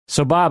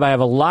So, Bob, I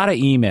have a lot of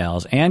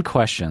emails and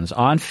questions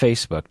on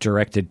Facebook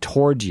directed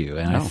toward you,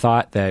 and I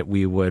thought that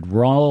we would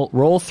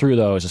roll through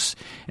those.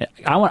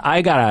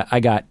 I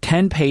got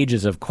 10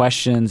 pages of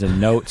questions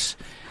and notes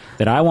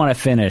that I want to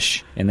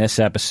finish in this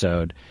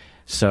episode.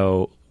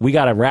 So we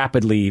got to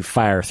rapidly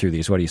fire through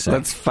these. What do you say?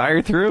 Let's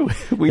fire through.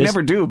 We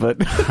never do, but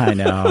I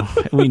know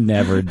we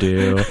never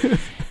do.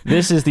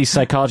 This is the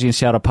Psychology in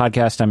Seattle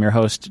podcast. I'm your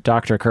host,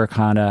 Dr. Kirk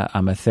Honda.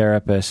 I'm a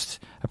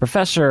therapist, a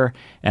professor,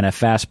 and a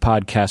fast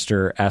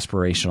podcaster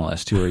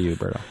aspirationalist. Who are you,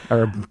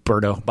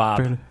 Bob?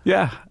 Bob.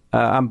 Yeah,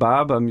 I'm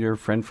Bob. I'm your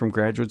friend from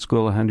graduate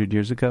school 100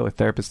 years ago, a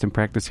therapist in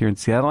practice here in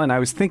Seattle. And I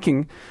was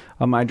thinking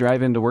on my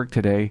drive into work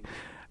today,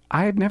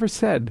 I had never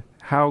said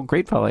how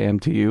grateful I am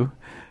to you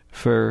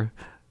for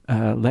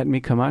letting me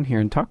come on here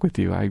and talk with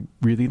you. I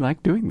really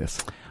like doing this.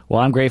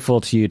 Well, I'm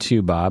grateful to you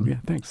too, Bob. Yeah,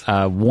 thanks.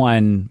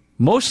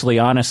 Mostly,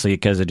 honestly,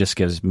 because it just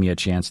gives me a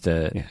chance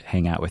to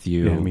hang out with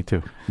you me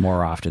too.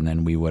 More often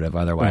than we would have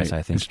otherwise, right.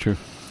 I think. It's true.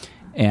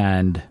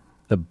 And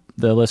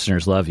the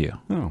listeners love you.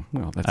 Oh,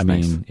 well, that's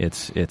nice. I mean,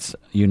 it's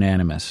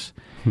unanimous.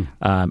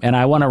 And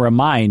I want to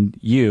remind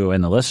you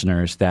and the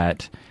listeners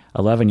that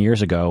 11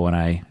 years ago when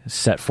I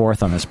set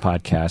forth on this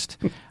podcast,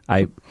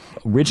 I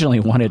originally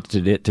wanted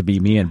it to be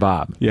me and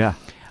Bob. Yeah.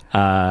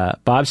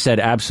 Bob said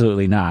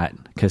absolutely not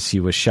because he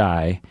was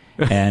shy.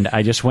 And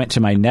I just went to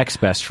my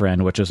next best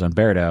friend, which was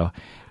Umberto.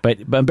 But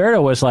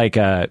Umberto was like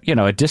a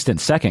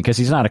distant second because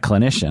he's not a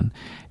clinician.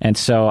 And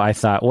so I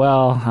thought,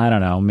 well, I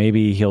don't know,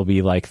 maybe he'll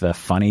be like the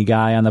funny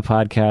guy on the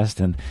podcast.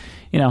 And,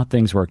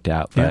 things worked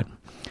out.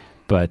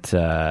 But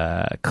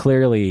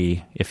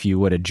clearly, if you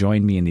would have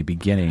joined me in the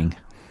beginning,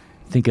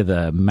 think of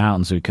the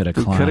mountains we could have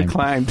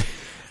climbed.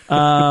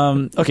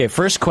 Okay,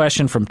 first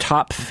question from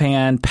top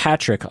fan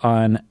Patrick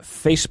on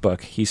Facebook.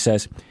 He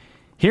says,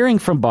 hearing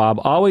from Bob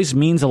always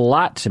means a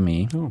lot to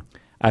me. Oh.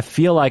 I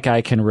feel like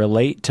I can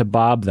relate to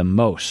Bob the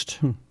most.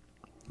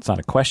 It's not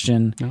a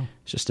question. No.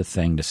 It's just a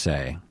thing to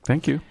say.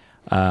 Thank you.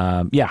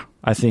 Yeah,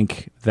 I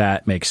think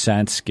that makes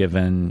sense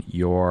given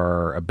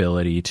your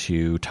ability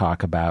to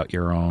talk about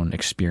your own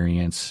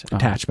experience,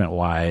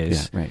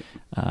 attachment-wise,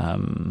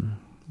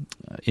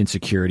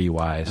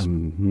 insecurity-wise.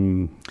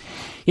 Mm-hmm.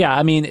 Yeah,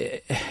 I mean,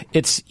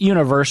 it's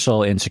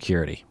universal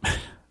insecurity.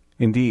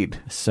 Indeed.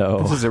 So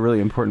this is a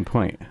really important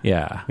point.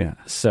 Yeah.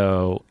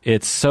 So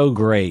it's so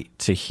great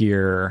to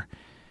hear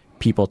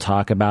people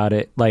talk about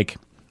it. Like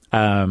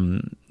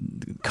Conan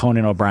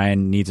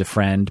O'Brien Needs a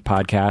Friend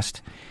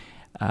podcast.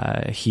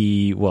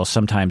 He will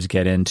sometimes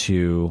get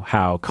into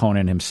how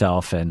Conan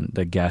himself and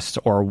the guests,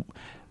 or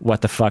What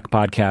the Fuck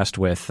podcast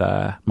with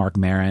Mark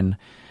Maron.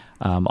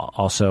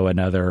 Also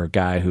another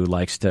guy who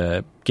likes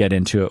to get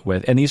into it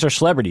with, and these are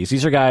celebrities.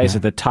 These are guys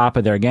at the top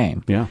of their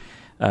game. Yeah.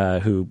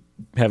 Who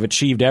have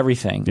achieved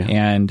everything. Yeah.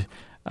 And,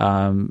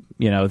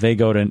 they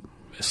go to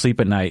sleep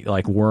at night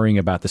like worrying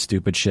about the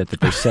stupid shit that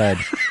they said,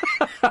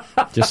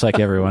 just like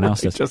everyone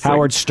else does.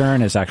 Howard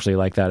Stern is actually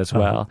like that as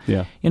well.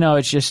 Yeah.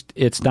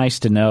 It's nice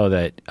to know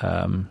that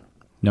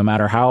no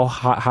matter how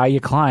high you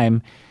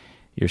climb,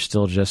 you're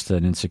still just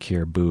an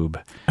insecure boob.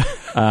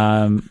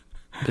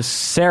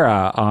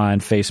 Sarah on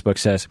Facebook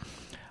says,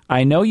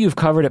 I know you've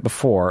covered it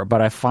before,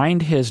 but I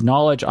find his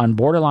knowledge on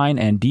borderline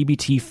and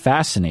DBT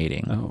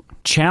fascinating. Oh.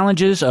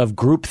 Challenges of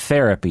group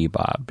therapy,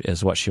 Bob,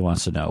 is what she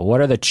wants to know.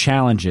 What are the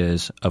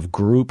challenges of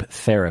group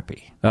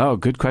therapy? Oh,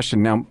 good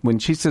question. Now, when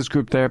she says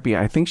group therapy,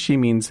 I think she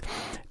means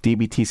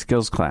DBT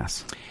skills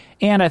class.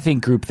 And I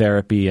think group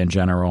therapy in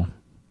general.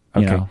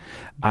 Okay.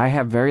 I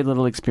have very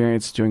little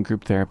experience doing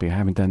group therapy. I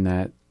haven't done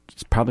that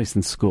probably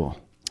since school.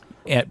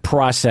 At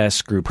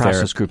process group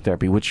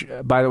therapy, which,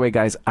 by the way,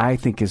 guys, I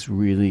think is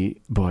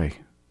really,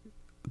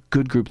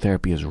 good group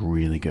therapy is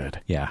really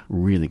good. Yeah.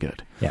 Really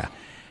good. Yeah.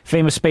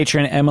 Famous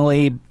patron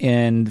Emily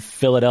in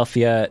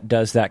Philadelphia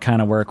does that kind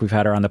of work. We've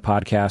had her on the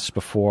podcast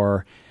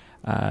before,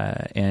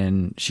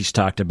 and she's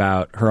talked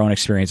about her own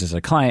experience as a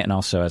client and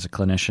also as a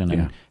clinician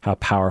and how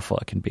powerful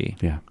it can be.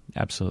 Yeah.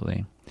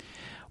 Absolutely.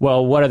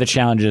 Well, what are the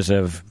challenges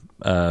of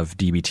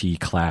DBT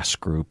class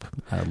group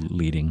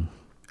leading?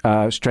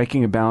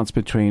 Striking a balance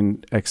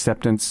between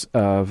acceptance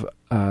of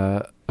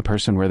a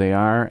person where they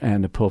are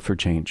and a pull for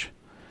change.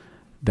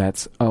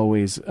 That's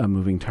always a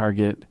moving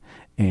target.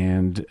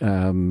 And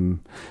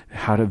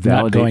how to validate.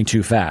 Not going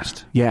too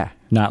fast. Yeah.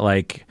 Not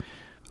like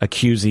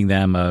accusing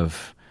them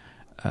of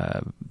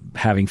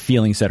having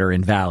feelings that are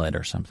invalid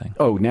or something.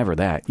 Oh, never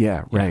that.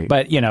 Yeah, right.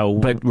 But,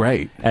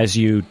 right. As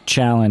you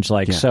challenge,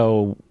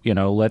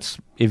 let's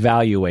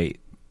evaluate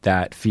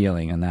that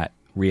feeling and that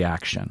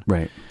reaction.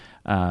 Right.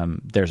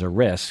 There's a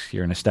risk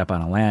you're going to step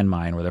on a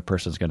landmine where the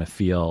person's going to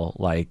feel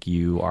like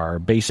you are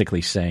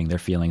basically saying their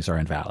feelings are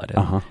invalid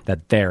and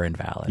that they're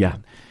invalid. Yeah.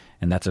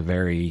 And that's a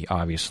very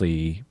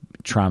obviously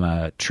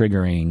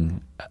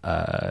trauma-triggering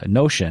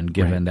notion,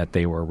 given that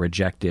they were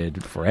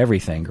rejected for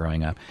everything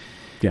growing up,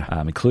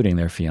 including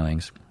their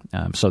feelings.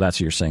 So that's what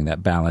you're saying,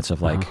 that balance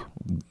of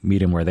meet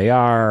them where they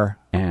are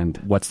and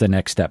what's the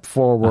next step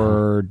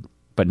forward,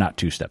 but not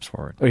two steps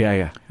forward. Oh,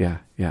 yeah.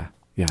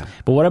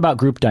 But what about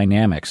group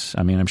dynamics?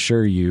 I mean, I'm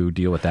sure you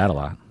deal with that a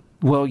lot.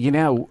 Well,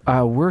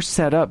 we're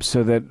set up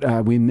so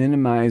that we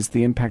minimize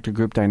the impact of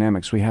group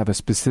dynamics. We have a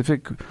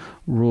specific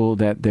rule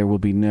that there will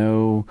be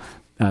no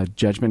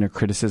judgment or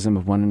criticism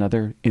of one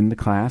another in the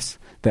class,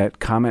 that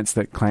comments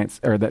that clients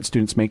or that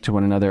students make to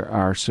one another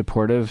are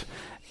supportive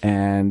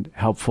and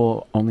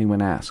helpful only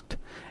when asked.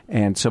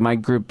 And so my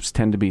groups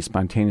tend to be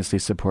spontaneously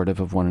supportive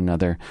of one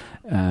another.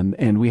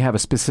 And we have a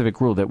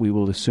specific rule that we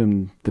will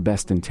assume the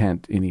best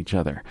intent in each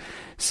other.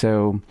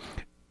 So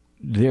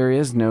there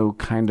is no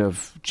kind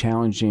of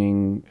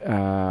challenging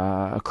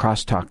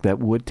crosstalk that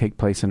would take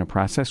place in a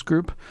process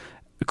group.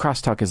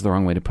 Crosstalk is the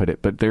wrong way to put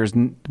it, but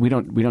we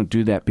don't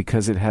do that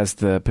because it has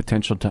the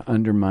potential to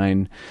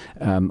undermine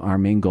our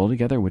main goal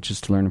together, which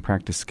is to learn and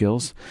practice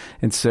skills.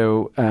 And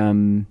so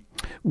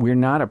we're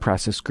not a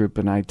process group,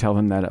 and I tell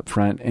them that up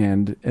front,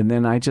 and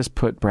then I just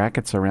put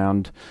brackets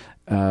around.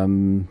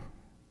 I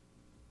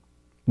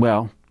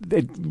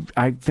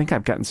think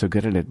I've gotten so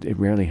good at it, it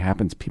rarely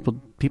happens. People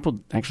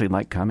actually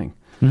like coming.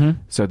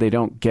 Mm-hmm. So they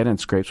don't get in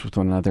scrapes with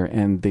one another,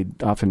 and they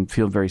often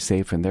feel very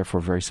safe and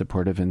therefore very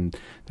supportive and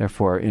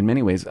therefore in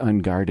many ways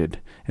unguarded.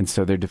 And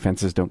so their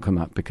defenses don't come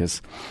up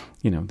because,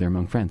 they're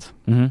among friends.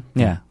 Mm-hmm.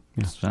 Yeah.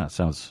 That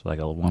sounds like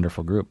a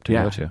wonderful group to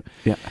go to.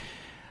 Yeah.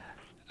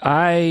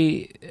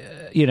 I,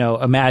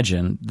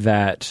 imagine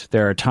that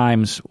there are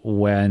times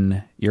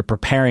when you're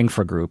preparing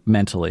for group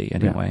mentally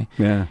anyway.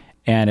 Yeah.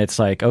 And it's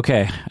like,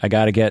 okay, I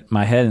got to get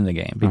my head in the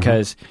game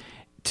because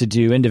to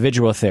do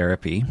individual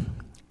therapy,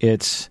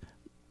 it's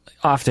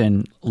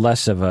often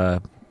less of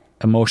a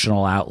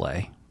emotional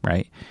outlay,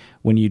 right?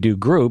 When you do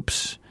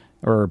groups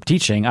or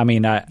teaching, I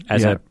mean,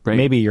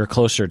 maybe you're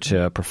closer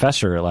to a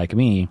professor like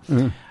me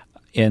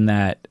in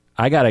that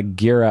I got to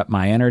gear up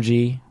my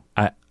energy.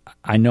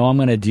 I know I'm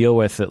going to deal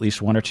with at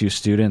least one or two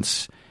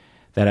students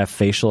that have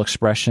facial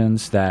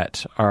expressions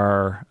that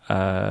are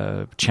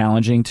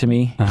challenging to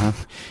me. Uh-huh.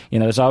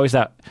 There's always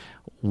that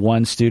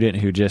one student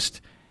who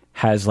just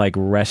has like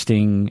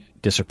resting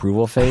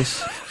disapproval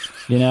face,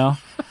 and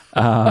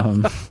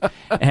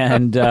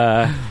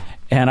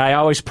I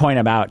always point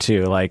them out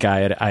too. Like I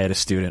had a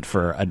student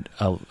for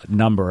a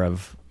number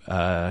of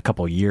a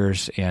couple of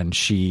years, and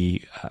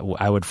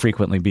I would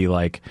frequently be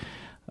like,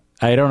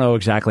 I don't know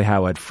exactly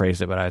how I'd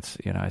phrase it, but I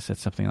said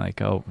something like,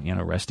 "Oh,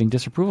 resting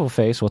disapproval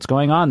face. What's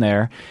going on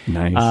there?"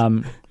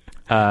 Nice.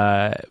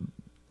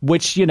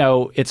 Which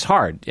it's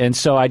hard, and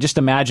so I just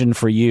imagine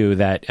for you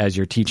that as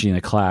you're teaching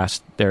the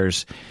class,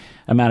 there's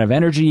amount of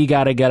energy you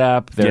got to get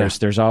up.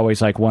 There's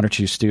always like one or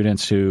two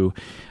students who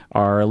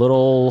are a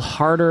little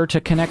harder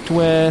to connect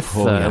with,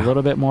 a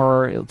little bit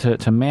more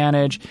to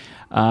manage.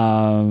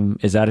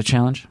 Is that a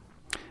challenge?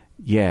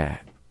 Yeah,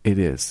 it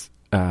is.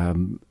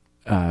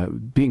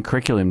 Being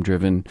curriculum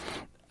driven,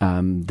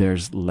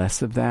 there's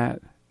less of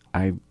that.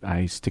 I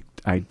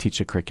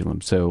teach a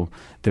curriculum, so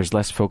there's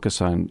less focus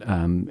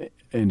on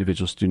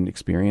individual student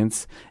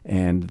experience,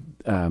 and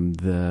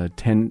the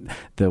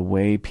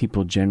way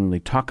people generally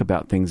talk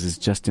about things is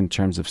just in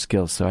terms of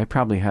skills. So I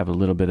probably have a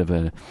little bit of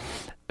a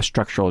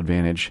structural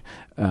advantage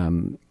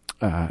in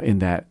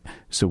that.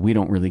 So we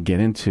don't really get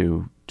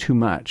into too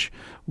much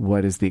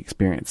what is the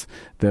experience.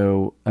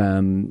 Though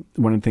one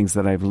of the things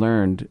that I've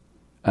learned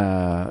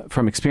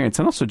from experience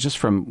and also just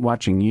from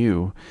watching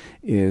you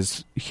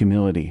is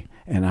humility.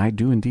 And I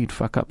do indeed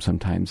fuck up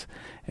sometimes.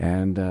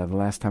 And the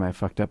last time I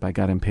fucked up, I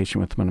got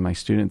impatient with one of my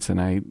students and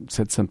I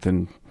said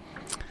something,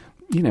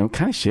 kind of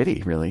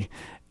shitty, really,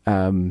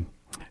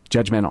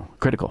 judgmental,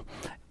 critical.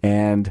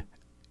 And,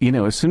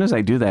 as soon as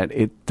I do that,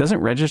 it doesn't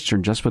register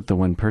just with the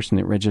one person,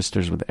 it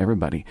registers with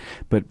everybody.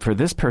 But for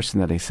this person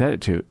that I said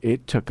it to,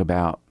 it took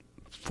about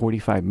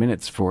 45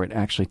 minutes for it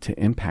actually to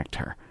impact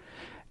her.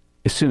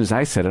 As soon as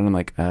I said it, I'm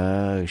like,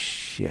 oh,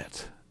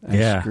 shit.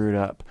 I screwed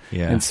up.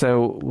 Yeah. And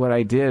so what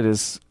I did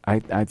is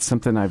it's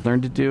something I've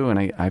learned to do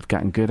and I've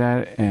gotten good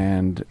at it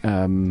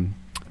and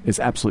is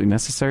absolutely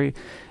necessary,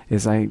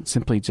 is I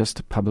simply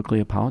just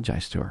publicly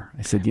apologized to her.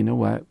 I said, you know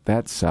what?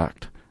 That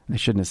sucked. I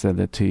shouldn't have said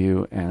that to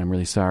you, and I'm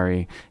really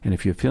sorry. And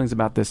if you have feelings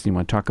about this and you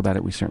want to talk about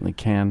it, we certainly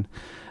can.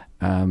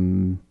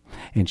 And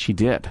she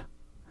did.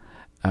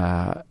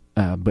 But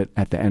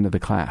at the end of the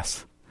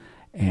class.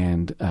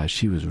 And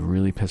she was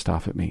really pissed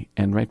off at me,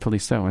 and rightfully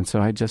so. And so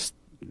I just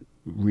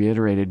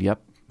reiterated, yep,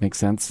 makes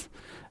sense.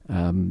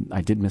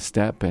 I did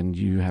misstep, and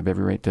you have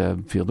every right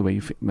to feel the way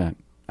you feel.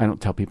 I don't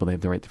tell people they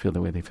have the right to feel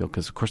the way they feel,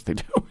 because of course they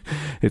do.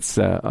 It's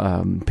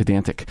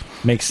pedantic.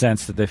 Makes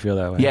sense that they feel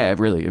that way. Yeah, it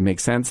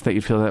makes sense that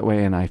you feel that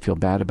way, and I feel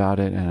bad about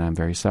it, and I'm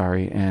very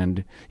sorry.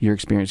 And your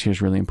experience here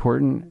is really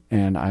important,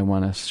 and I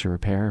want us to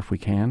repair if we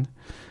can.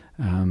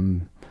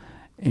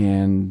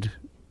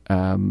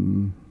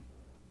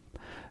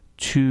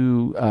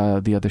 Two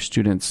the other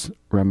students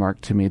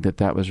remarked to me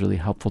that was really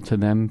helpful to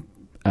them,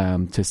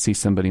 to see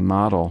somebody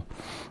model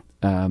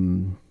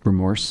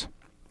remorse.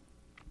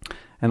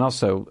 And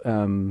also,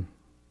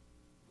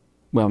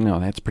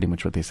 that's pretty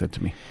much what they said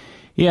to me.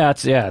 Yeah,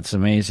 it's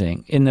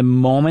amazing. In the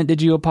moment,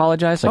 did you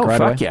apologize? Like,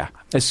 fuck yeah.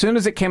 As soon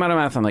as it came out of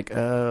my mouth, I'm like,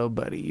 oh,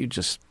 buddy, you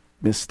just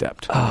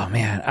misstepped. Oh,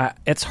 man.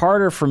 It's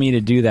harder for me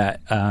to do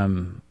that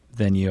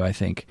than you, I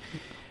think.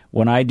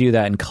 when I do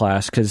that in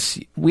class, because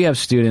we have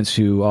students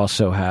who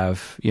also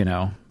have,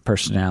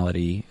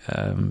 personality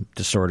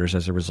disorders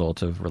as a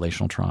result of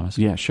relational traumas.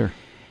 Yeah, sure.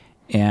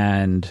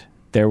 And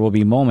there will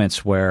be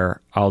moments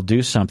where I'll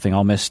do something,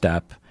 I'll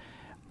misstep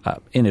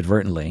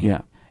inadvertently.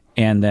 Yeah.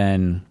 And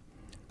then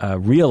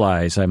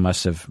realize I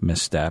must have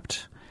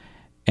misstepped.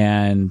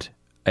 And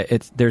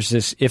there's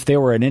this, if they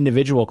were an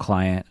individual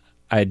client,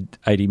 I'd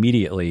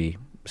immediately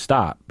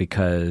stop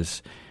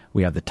because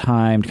we have the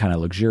time to kind of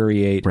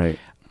luxuriate. Right.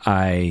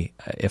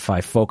 If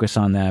I focus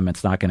on them,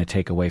 it's not going to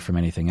take away from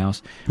anything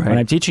else. Right. When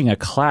I'm teaching a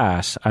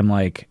class, I'm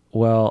like,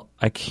 well,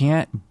 I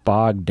can't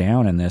bog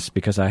down in this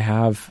because I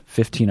have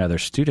 15 other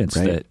students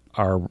that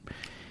are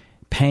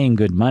paying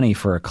good money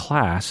for a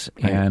class.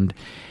 Right.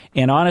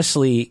 And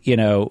honestly,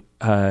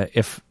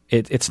 if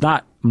it's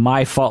not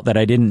my fault that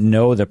I didn't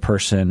know the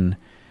person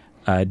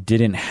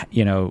didn't,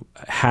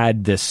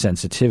 had this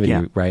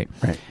sensitivity, right?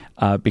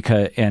 Right.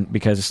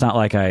 Because it's not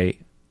like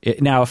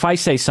now, if I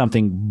say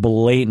something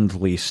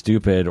blatantly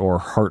stupid or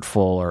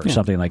hurtful or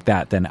something like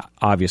that, then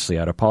obviously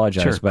I'd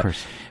apologize. Sure,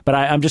 but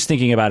I'm just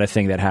thinking about a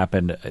thing that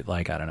happened,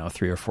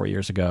 3 or 4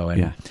 years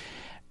ago,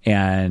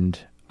 and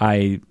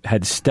I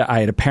had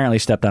apparently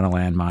stepped on a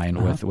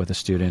landmine with a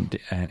student,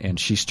 and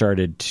she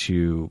started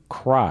to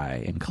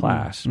cry in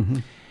class. Mm-hmm.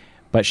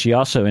 But she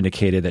also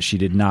indicated that she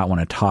did not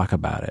want to talk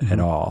about it at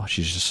all.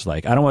 She's just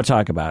like, I don't want to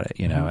talk about it,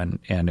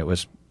 and it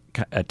was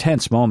a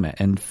tense moment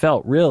and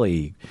felt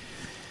really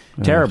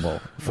terrible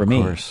for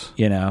me,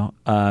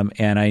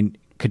 and I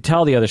could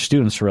tell the other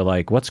students were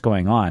like, what's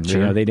going on?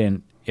 Sure.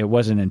 It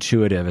wasn't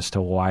intuitive as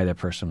to why the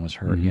person was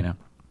hurt,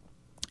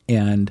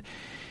 and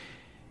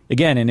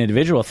again, in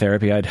individual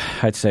therapy,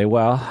 I'd say,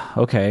 well,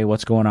 okay,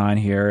 what's going on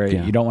here?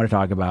 Yeah. You don't want to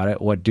talk about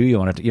it. What do you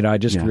want to, I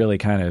just really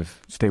kind of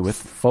stay with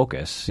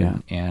focus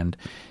and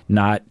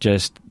not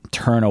just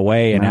turn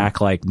away and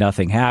act like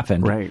nothing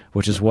happened,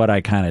 which is what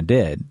I kind of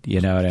did. You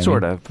know what I mean?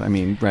 Sort of. I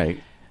mean,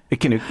 right. It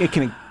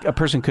can, a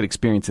person could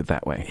experience it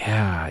that way.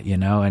 Yeah.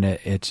 And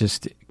it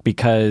just,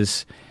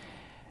 because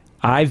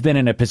I've been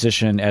in a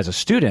position as a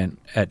student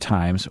at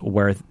times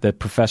where the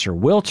professor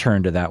will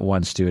turn to that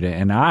one student,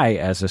 and I,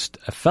 as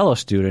a fellow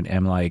student,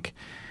 am like,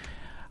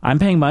 I'm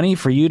paying money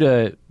for you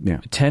to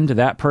tend to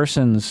that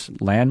person's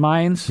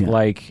landmines? Yeah.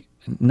 Like,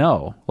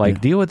 no.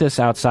 Like, deal with this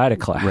outside of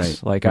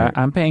class. Like,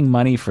 I'm paying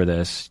money for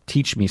this.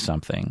 Teach me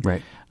something.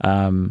 Right.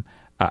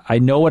 I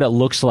know what it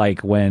looks like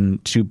when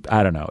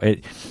I don't know.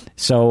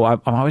 So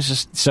I'm always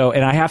just,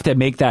 and I have to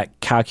make that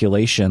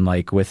calculation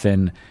like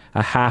within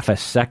a half a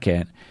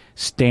second,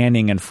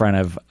 standing in front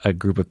of a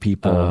group of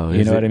people.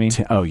 You know what I mean?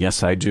 Oh,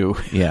 yes, I do.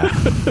 Yeah.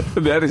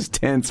 That is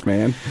tense,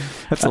 man.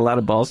 That's a lot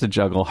of balls to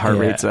juggle. Heart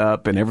rate's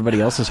up, and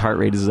everybody else's heart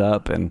rate is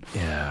up. And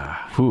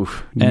whew,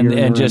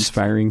 and just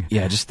inspiring.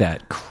 Yeah, just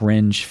that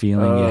cringe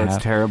feeling you have.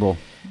 It's terrible.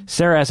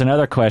 Sarah has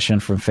another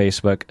question from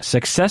Facebook.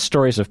 Success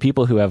stories of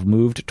people who have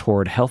moved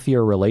toward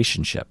healthier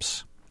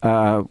relationships.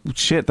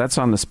 Shit, that's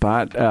on the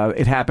spot.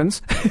 It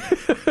happens.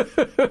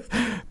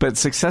 But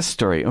success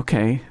story.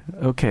 Okay.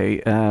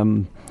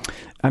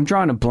 I'm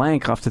drawing a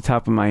blank off the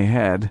top of my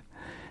head.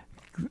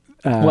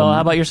 Well,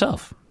 how about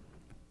yourself?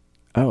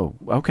 Oh,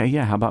 okay.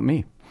 Yeah. How about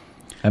me?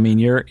 I mean,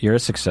 you're a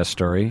success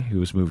story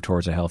who's moved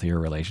towards a healthier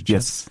relationship.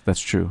 Yes,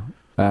 that's true.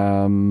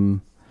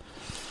 Well,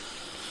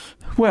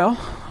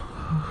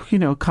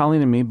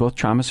 Colleen and me, both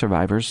trauma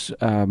survivors,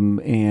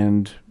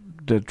 and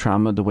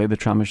the way the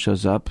trauma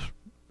shows up,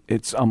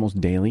 it's almost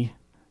daily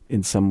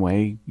in some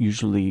way,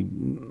 usually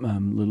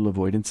little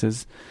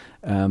avoidances.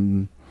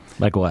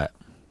 Like what?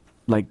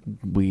 Like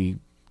we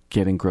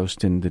get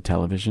engrossed in the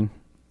television.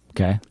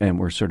 Okay. And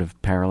we're sort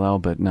of parallel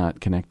but not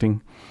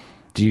connecting.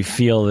 Do you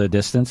feel the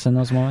distance in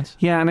those moments?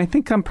 Yeah, and I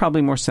think I'm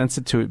probably more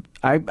sensitive to it.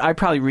 I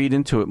probably read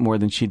into it more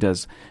than she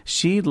does.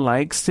 She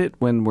likes it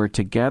when we're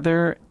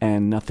together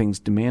and nothing's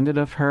demanded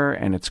of her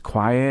and it's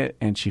quiet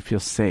and she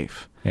feels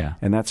safe. Yeah.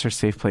 And that's her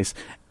safe place.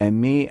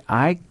 And me,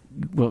 I've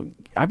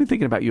been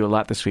thinking about you a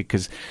lot this week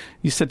because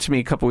you said to me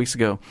a couple weeks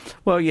ago,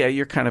 well, yeah,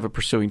 you're kind of a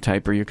pursuing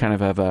type or you kind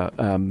of have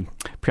a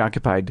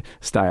preoccupied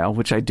style,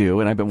 which I do.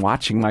 And I've been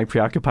watching my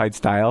preoccupied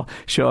style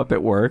show up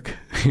at work,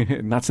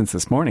 not since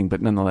this morning,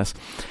 but nonetheless.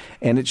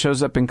 And it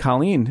shows up in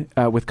Colleen,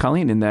 with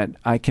Colleen, in that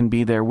I can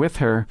be there with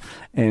her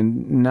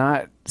and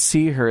not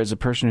see her as a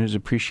person who's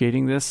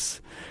appreciating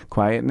this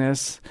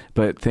quietness,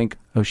 but think,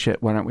 oh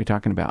shit, what aren't we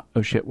talking about?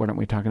 Oh shit, what aren't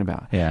we talking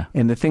about? Yeah.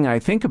 And the thing I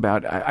think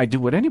about, I do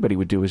what anybody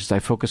would do, is I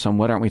focus on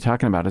what aren't we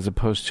talking about, as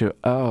opposed to,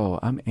 oh,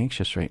 I'm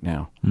anxious right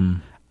now.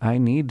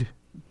 I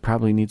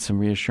probably need some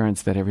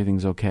reassurance that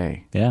everything's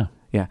okay. Yeah.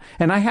 Yeah.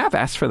 And I have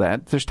asked for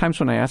that. There's times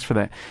when I ask for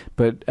that,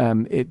 but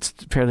it's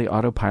fairly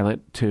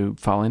autopilot to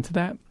fall into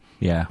that.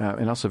 Yeah.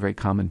 And also very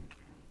common.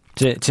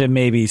 To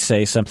maybe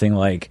say something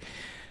like,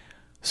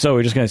 so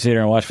we're just going to sit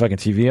here and watch fucking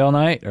TV all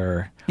night?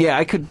 Or yeah,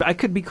 I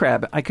could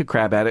crab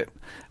at it,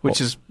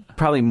 which is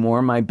probably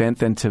more my bent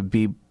than to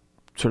be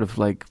sort of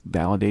like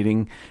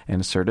validating and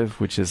assertive,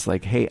 which is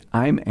like, hey,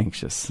 I'm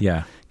anxious.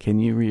 Yeah. Can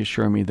you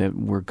reassure me that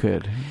we're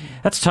good?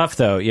 That's tough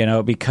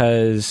though,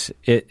 because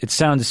it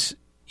sounds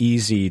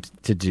easy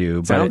to do.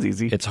 But Sounds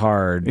easy. It's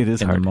hard. It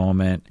is in hard. the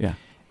moment. Yeah.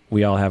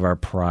 We all have our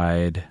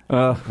pride,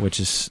 which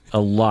is a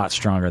lot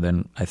stronger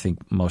than I think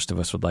most of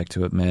us would like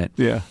to admit.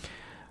 Yeah.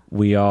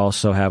 We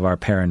also have our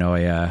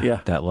paranoia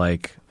Yeah. that,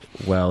 like,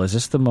 well, is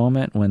this the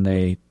moment when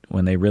they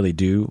really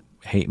do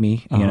hate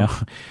me? You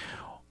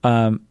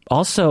know.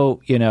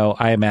 Also, you know,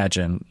 I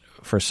imagine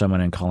for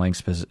someone in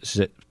Colleen's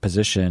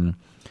position,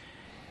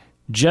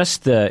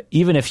 just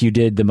even if you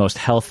did the most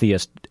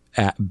healthiest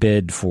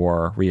bid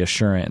for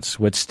reassurance,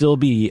 would still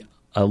be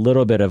a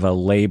little bit of a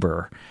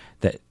labor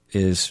that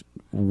is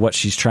what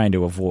she's trying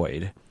to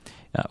avoid.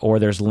 Or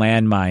there's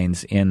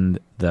landmines in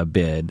the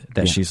bid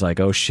that she's like,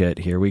 oh shit,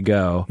 here we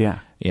go. Yeah.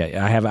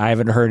 Yeah. I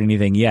haven't heard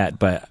anything yet,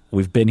 but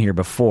we've been here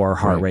before.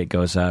 Heart rate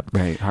goes up.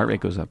 Right. Heart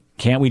rate goes up.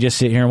 Can't we just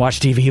sit here and watch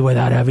TV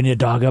without having to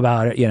talk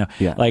about it? You know,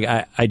 like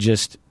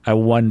I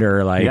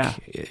wonder,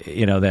 like,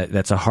 you know,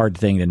 that's a hard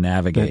thing to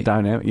navigate.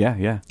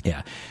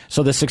 Yeah.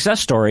 So the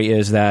success story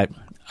is that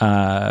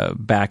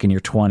back in your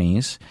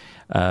 20s,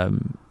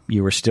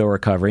 you were still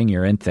recovering.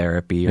 You're in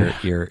therapy.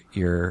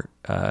 You're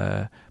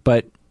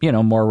but you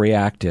know, more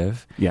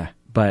reactive. Yeah.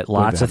 But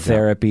lots of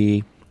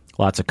therapy,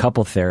 lots of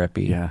couple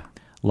therapy. Yeah.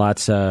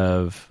 Lots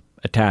of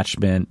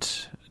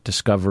attachment,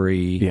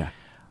 discovery. Yeah.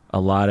 A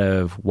lot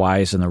of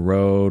whys in the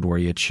road where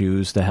you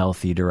choose the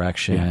healthy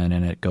direction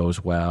and it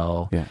goes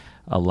well. Yeah.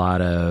 A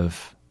lot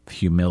of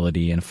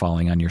humility and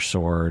falling on your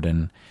sword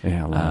and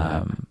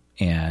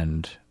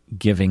and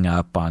giving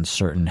up on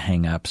certain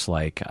hang-ups,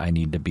 like I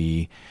need to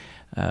be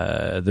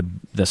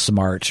the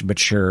smart,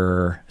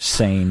 mature,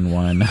 sane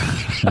one.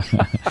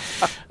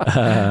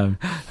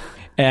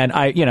 And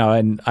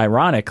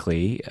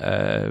ironically,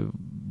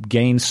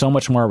 gain so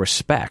much more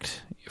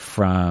respect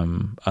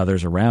from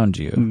others around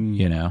you.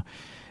 You know,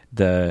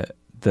 the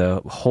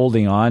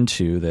holding on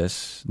to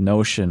this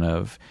notion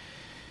of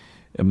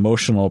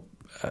emotional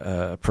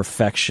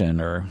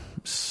perfection, or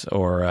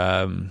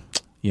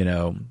you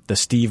know, the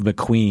Steve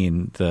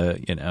McQueen,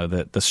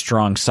 the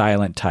strong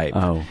silent type.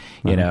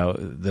 You know,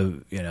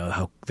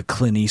 how the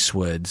Clint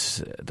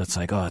Eastwoods. That's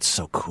like, oh, it's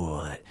so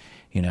cool that,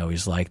 you know,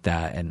 he's like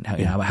that, and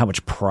how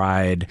much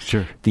pride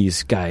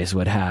these guys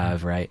would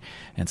have, right?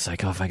 And it's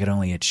like, oh, if I could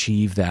only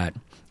achieve that.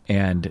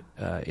 And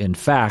in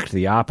fact,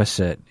 the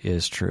opposite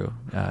is true.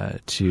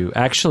 To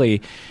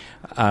actually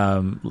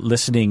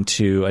listening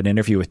to an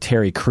interview with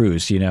Terry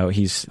Crews, you know,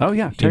 he's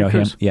Terry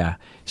Crews. him,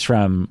 he's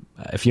from.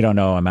 If you don't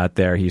know him out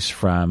there, he's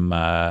from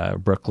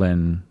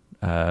Brooklyn,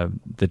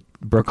 the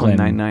Brooklyn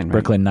Nine-Nine. Right?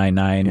 Brooklyn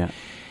Nine-Nine. Yeah.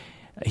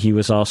 He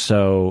was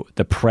also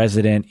the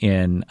president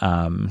in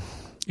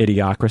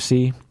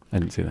Idiocracy. I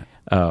didn't see that.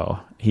 Oh,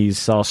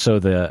 he's also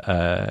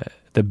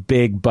the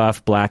big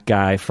buff black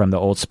guy from the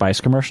Old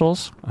Spice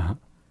commercials.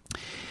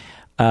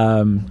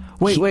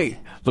 Wait.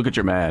 Look at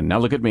your man. Now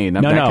look at me.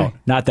 Not that.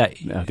 No,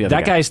 the other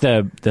that guy. guy's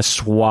the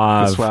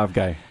suave. The suave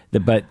guy.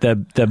 But the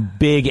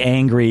big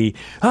angry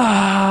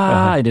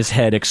and his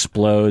head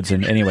explodes.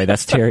 And anyway,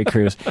 that's Terry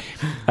Crews.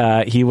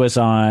 He was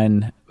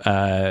on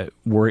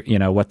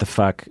What the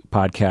Fuck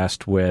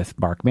podcast with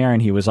Mark Maron.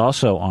 He was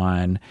also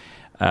on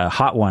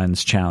Hot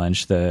Ones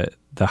Challenge, the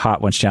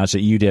Hot Ones Challenge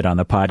that you did on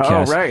the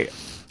podcast. Oh,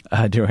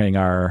 right. During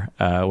our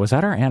was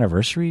that our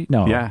anniversary?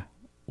 No. Yeah.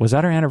 Was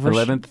that our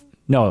anniversary? 11th?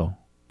 No.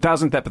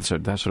 1000th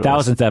episode. That's what it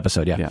was. 1000th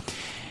episode, yeah.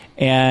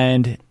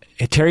 And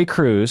Terry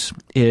Crews,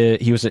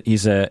 he's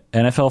a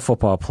NFL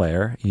football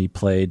player. He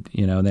played,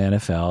 in the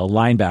NFL,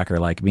 linebacker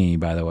like me,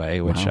 by the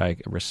way, which I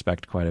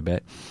respect quite a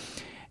bit.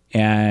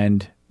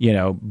 And,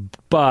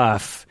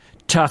 buff,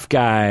 tough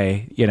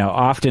guy,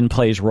 often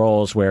plays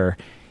roles where,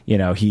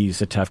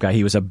 he's a tough guy.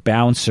 He was a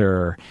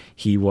bouncer.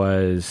 He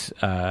was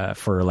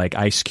for like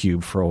Ice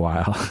Cube for a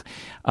while.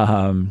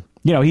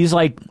 He's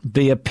like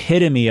the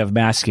epitome of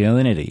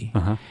masculinity.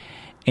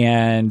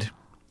 And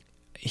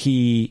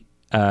he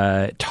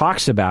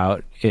talks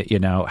about,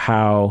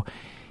 how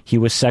he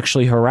was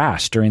sexually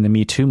harassed during the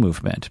Me Too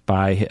movement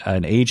by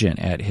an agent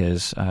at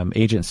his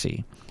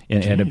agency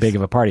at a big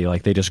of a party.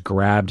 Like this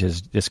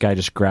guy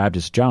just grabbed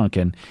his junk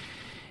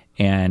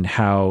and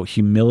how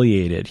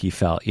humiliated he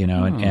felt,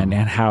 and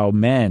how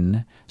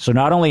men, so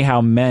not only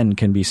how men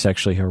can be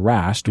sexually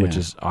harassed, which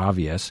is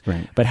obvious,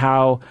 but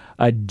how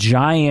a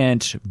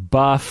giant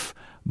buff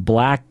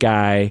black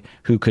guy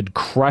who could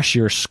crush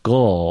your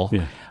skull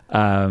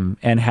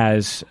and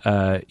has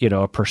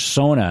a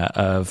persona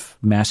of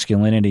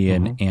masculinity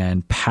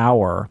and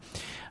power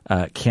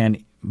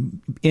can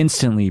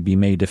instantly be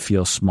made to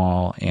feel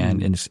small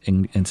and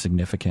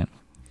insignificant.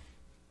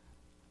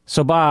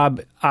 So,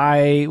 Bob,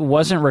 I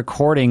wasn't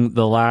recording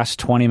the last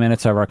 20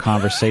 minutes of our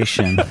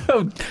conversation.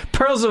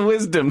 Pearls of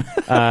wisdom.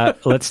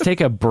 Let's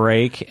take a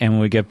break, and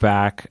when we get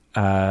back,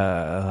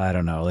 I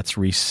don't know, let's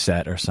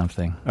reset or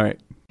something. All right.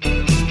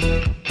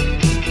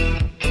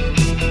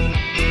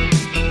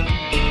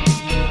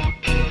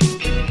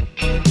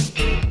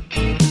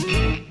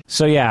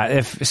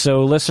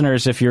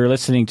 Listeners, if you're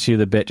listening to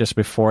the bit just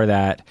before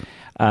that,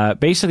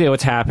 basically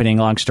what's happening,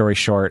 long story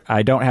short,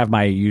 I don't have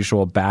my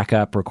usual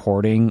backup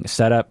recording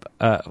setup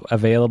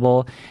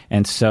available,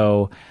 and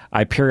so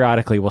I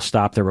periodically will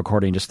stop the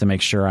recording just to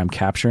make sure I'm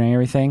capturing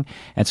everything.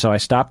 And so I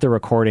stopped the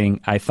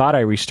recording. I thought I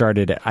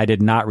restarted it. I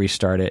did not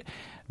restart it.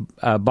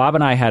 Bob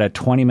and I had a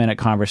 20-minute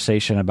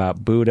conversation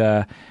about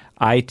Buddha.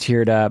 I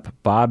teared up.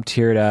 Bob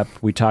teared up.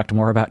 We talked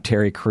more about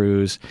Terry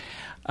Crews.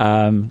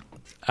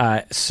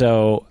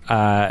 So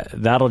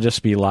that'll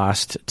just be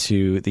lost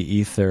to the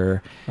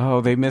ether.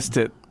 Oh, they missed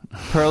it.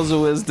 Pearls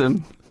of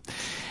wisdom.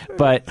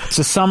 But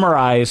to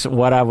summarize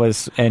what I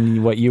was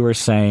and what you were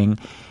saying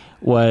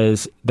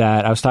was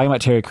that I was talking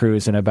about Terry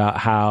Crews and about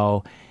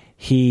how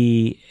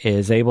he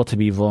is able to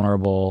be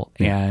vulnerable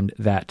and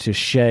that to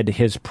shed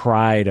his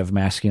pride of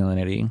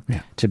masculinity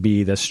to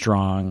be the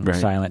strong,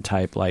 silent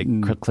type like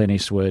Clint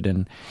Eastwood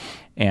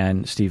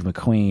and Steve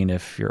McQueen,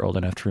 if you're old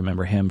enough to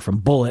remember him from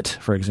Bullitt,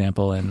 for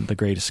example, and The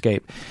Great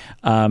Escape,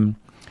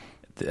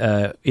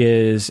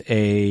 is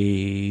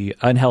a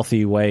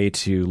unhealthy way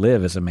to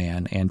live as a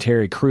man. And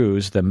Terry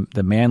Crews, the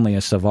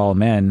manliest of all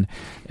men,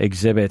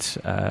 exhibits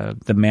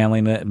the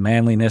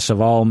manliness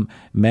of all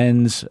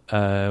men's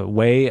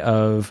way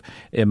of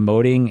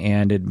emoting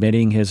and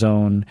admitting his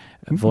own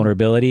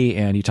vulnerability.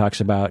 And he talks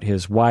about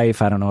his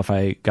wife. I don't know if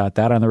I got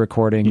that on the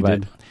recording,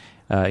 but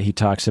he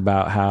talks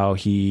about how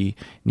he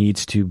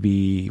needs to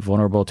be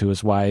vulnerable to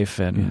his wife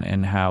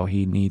and how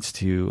he needs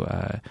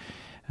to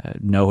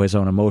know his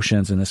own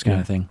emotions and this kind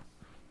of thing.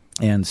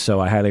 And so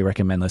I highly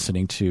recommend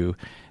listening to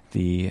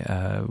the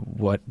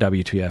What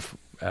WTF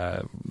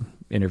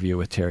interview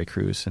with Terry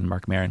Crews and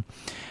Mark Maron.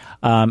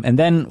 And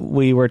then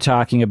we were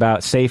talking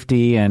about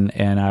safety, and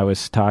I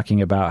was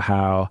talking about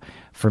how,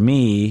 for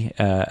me,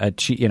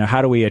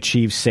 how do we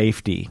achieve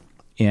safety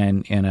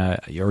in a,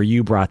 or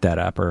you brought that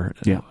up or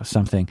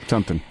something.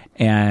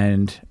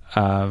 And,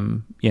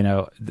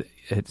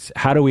 it's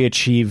how do we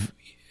achieve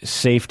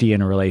safety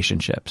in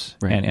relationships,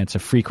 and it's a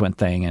frequent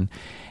thing.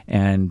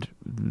 And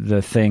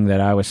the thing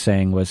that I was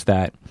saying was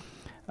that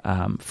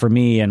for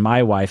me and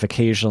my wife,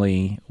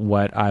 occasionally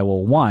what I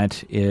will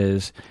want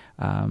is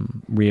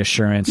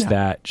reassurance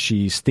that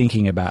she's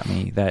thinking about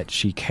me, that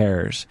she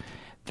cares,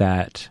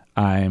 that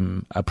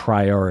I'm a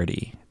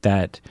priority,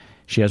 that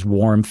she has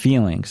warm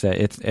feelings, that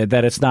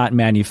it's not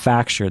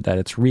manufactured, that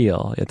it's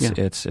real,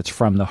 it's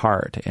from the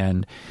heart,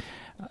 and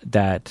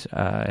that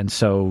and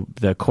so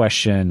the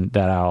question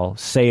that I'll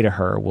say to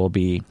her will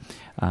be,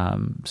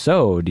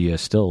 so do you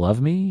still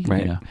love me?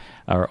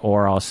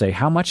 Or I'll say,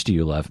 how much do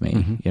you love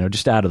me?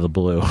 Just out of the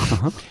blue,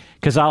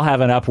 because I'll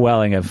have an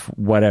upwelling of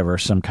whatever,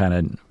 some kind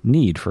of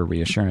need for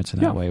reassurance in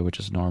that way, which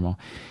is normal,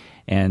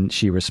 and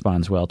she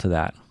responds well to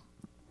that.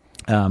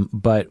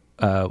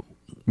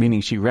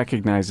 Meaning she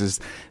recognizes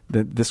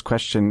that this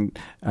question,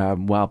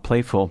 while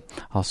playful,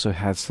 also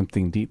has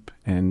something deep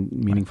and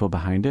meaningful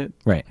behind it.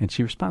 Right. And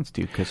she responds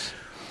to you because...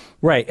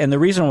 Right. And the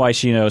reason why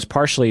she knows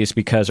partially is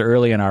because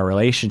early in our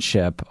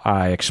relationship,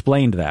 I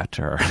explained that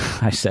to her.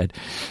 I said,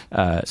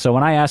 so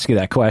when I ask you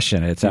that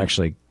question, it's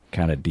actually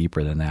kind of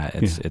deeper than that.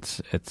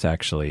 It's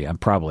actually, I'm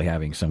probably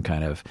having some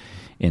kind of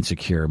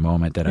insecure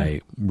moment that I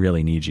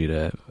really need you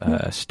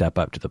to step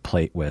up to the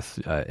plate with,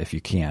 if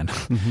you can,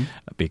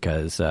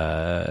 because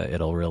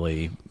it'll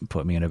really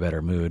put me in a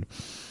better mood.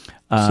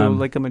 So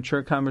like a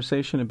mature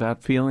conversation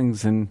about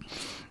feelings and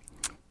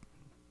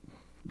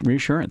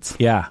reassurance.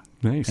 Yeah.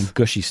 Nice. And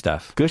gushy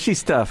stuff. Gushy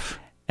stuff.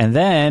 And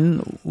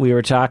then we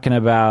were talking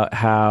about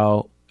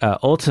how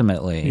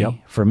ultimately,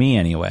 for me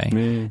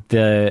anyway,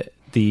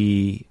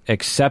 the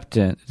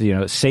acceptance,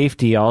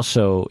 safety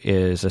also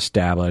is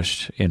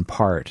established in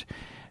part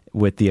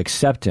with the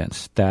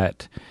acceptance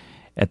that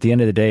at the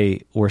end of the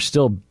day, we're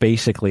still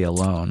basically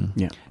alone,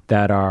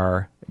 that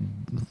our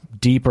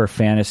deeper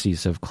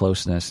fantasies of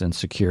closeness and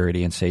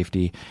security and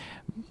safety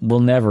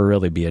will never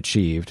really be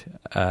achieved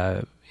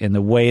in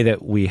the way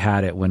that we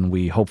had it when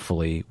we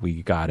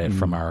got it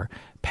from our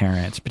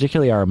parents,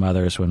 particularly our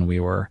mothers when we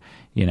were,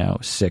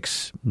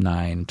 6,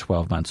 9,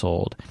 12 months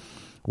old.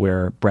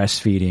 We're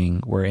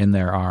breastfeeding, we're in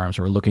their arms,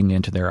 we're looking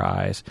into their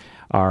eyes.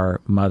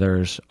 Our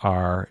mothers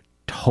are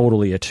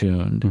totally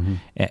attuned.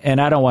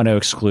 And I don't want to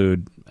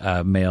exclude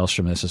males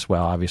from this as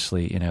well.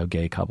 Obviously,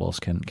 gay couples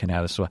can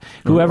have this as well.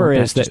 Whoever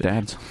is that,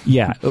 dads.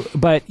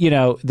 But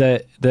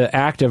the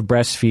act of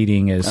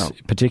breastfeeding is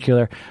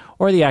particular,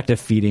 or the act of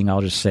feeding.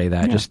 I'll just say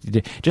that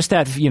just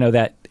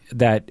that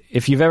that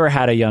if you've ever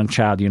had a young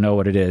child, you know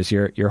what it is.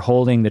 You're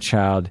holding the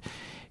child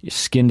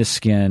skin to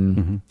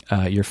skin.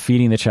 You're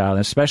feeding the child,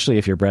 and especially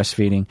if you're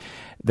breastfeeding.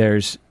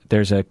 There's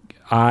a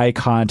eye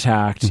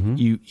contact.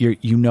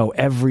 You know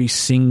every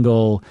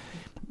single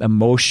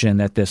emotion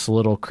that this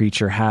little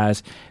creature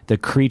has. The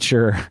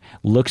creature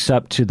looks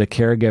up to the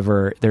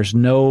caregiver. There's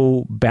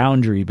no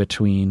boundary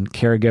between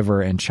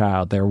caregiver and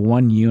child. They're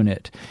one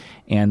unit,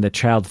 and the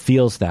child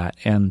feels that,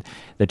 and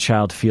the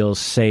child feels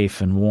safe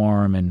and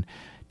warm and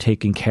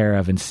taken care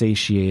of and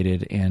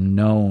satiated and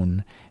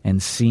known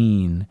and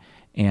seen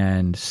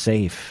and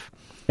safe.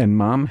 And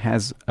mom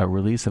has a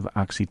release of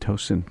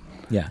oxytocin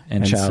Yeah,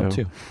 and child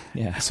too.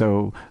 Yeah.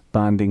 So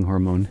bonding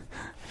hormone.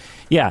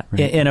 Yeah, right.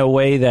 in a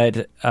way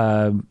that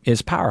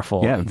is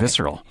powerful. Yeah,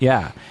 visceral.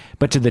 Yeah,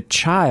 but to the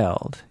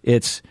child,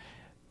 it's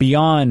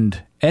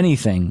beyond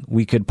anything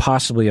we could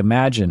possibly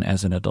imagine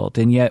as an adult,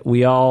 and yet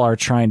we all are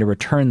trying to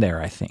return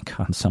there, I think,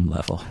 on some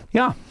level.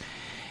 Yeah.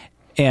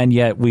 And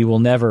yet we will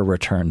never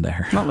return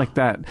there. Not like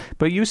that.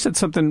 But you said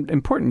something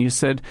important. You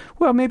said,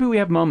 well, maybe we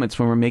have moments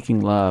when we're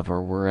making love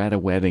or we're at a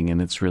wedding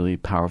and it's really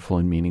powerful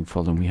and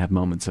meaningful and we have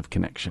moments of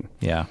connection.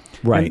 Yeah,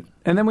 right.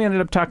 And then we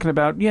ended up talking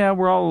about,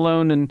 we're all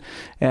alone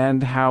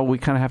and how we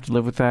kind of have to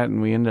live with that.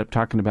 And we ended up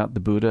talking about the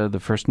Buddha.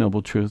 The first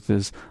noble truth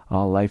is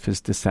all life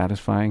is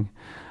dissatisfying.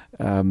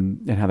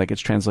 And how that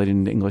gets translated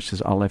into English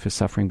as all life is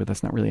suffering, but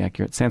that's not really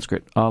accurate.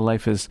 Sanskrit, all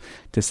life is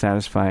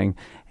dissatisfying,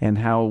 and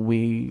how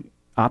we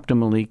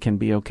optimally can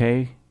be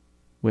okay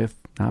with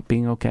not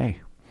being okay.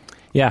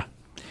 Yeah.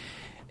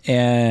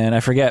 And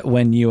I forget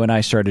when you and I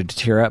started to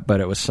tear up,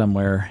 but it was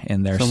somewhere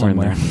in there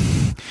somewhere.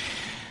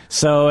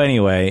 So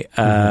anyway,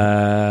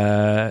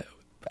 I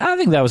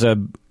think that was a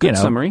good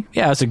summary.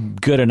 Yeah, it's a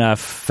good enough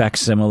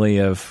facsimile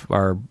of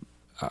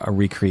a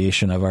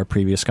recreation of our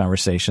previous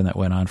conversation that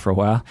went on for a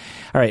while.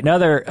 All right,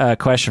 another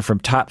question from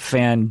top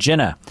fan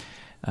Jenna.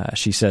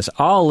 She says,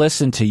 I'll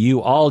listen to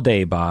you all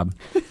day, Bob.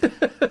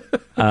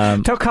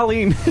 Tell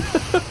Colleen.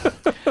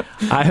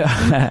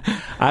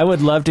 I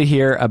would love to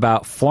hear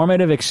about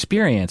formative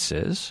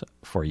experiences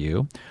for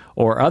you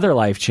or other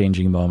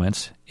life-changing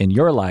moments in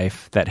your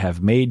life that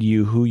have made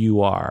you who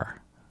you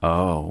are.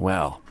 Oh,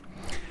 well.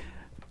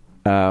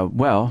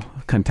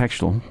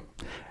 Contextual.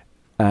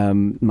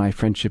 My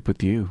friendship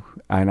with you.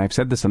 And I've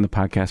said this on the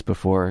podcast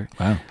before.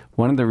 Wow.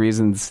 One of the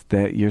reasons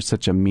that you're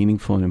such a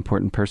meaningful and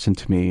important person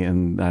to me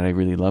and that I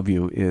really love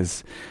you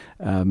is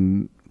I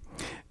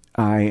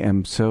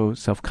am so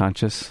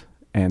self-conscious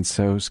and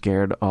so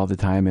scared all the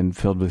time and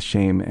filled with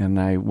shame. And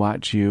I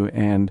watch you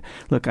and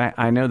look,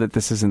 I know that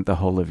this isn't the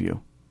whole of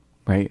you,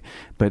 right?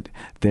 But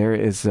there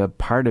is a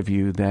part of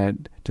you that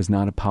does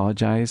not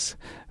apologize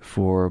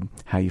for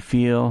how you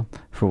feel,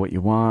 for what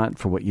you want,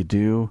 for what you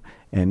do.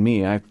 And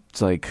me,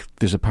 it's like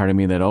there's a part of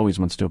me that always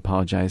wants to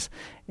apologize.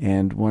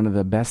 And one of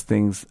the best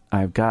things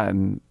I've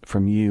gotten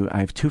from you, I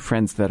have two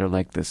friends that are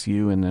like this,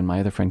 you and then my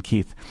other friend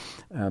Keith,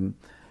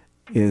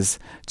 is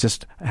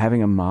just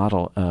having a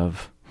model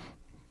of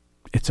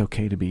it's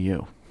okay to be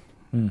you.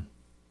 Mm.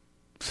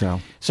 So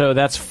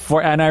that's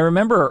and I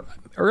remember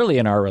early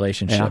in our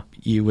relationship,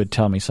 you would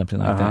tell me something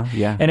like that.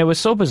 Yeah. And it was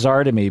so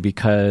bizarre to me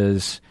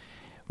because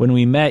when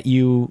we met,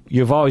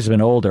 you've always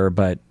been older,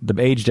 but the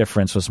age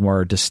difference was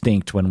more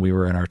distinct when we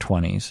were in our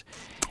 20s.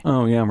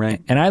 Oh, yeah,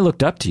 right. And I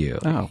looked up to you.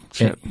 Oh,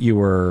 shit. You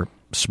were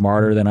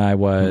smarter than I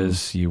was.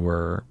 Mm. You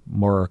were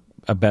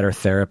a better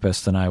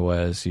therapist than I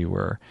was. You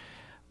were,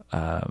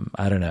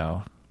 I don't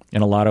know,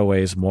 in a lot of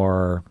ways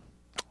more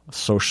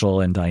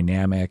social and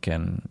dynamic.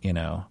 And,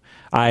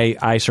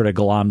 I sort of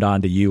glommed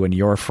onto you and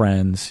your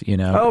friends,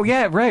 Oh,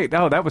 yeah, right.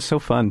 Oh, that was so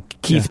fun.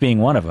 Keith being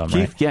one of them,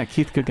 Keith, right? Yeah,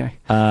 Keith, good guy.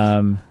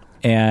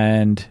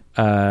 And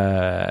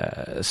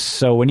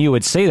so when you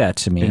would say that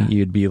to me,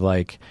 you'd be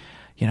like,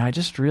 I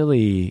just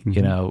really,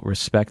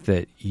 respect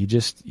that you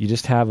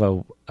just have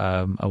a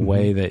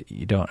way that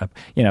you don't,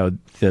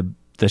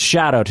 the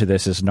shadow to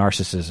this is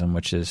narcissism,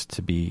 which is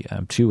to be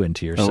too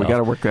into yourself. Oh, we got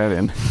to work that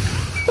in.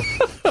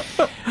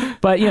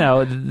 But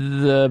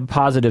the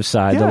positive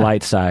side, the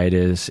light side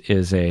is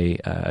a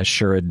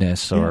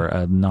assuredness or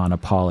a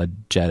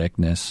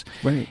non-apologeticness,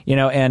 right?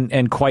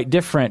 And quite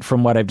different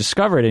from what I've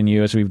discovered in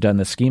you as we've done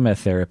the schema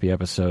therapy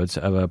episodes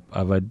of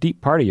a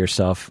deep part of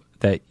yourself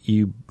that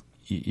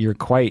you're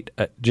quite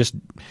just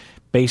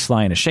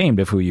baseline ashamed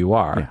of who you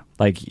are. Yeah.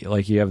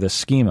 Like you have this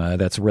schema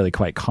that's really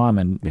quite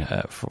common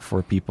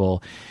for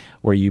people,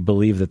 where you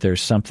believe that there's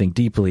something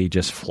deeply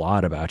just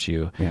flawed about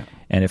you,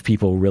 and if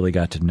people really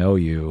got to know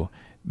you,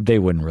 they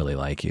wouldn't really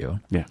like you,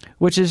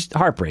 which is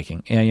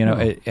heartbreaking.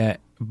 And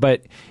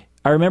but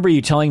I remember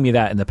you telling me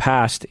that in the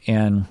past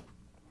and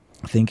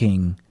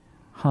thinking,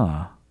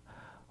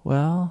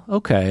 well,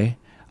 okay,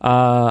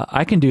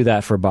 I can do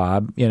that for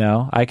Bob.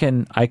 I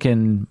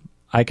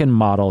can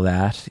model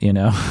that.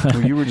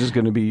 Well, you were just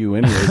going to be you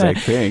anyways, I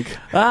think.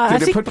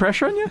 Did it put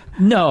pressure on you?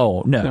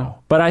 No.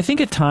 But I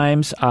think at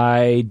times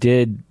I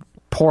did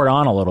pour it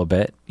on a little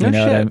bit.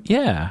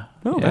 Yeah.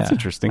 Oh, that's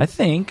interesting. I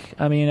think.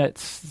 I mean, it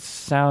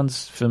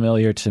sounds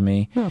familiar to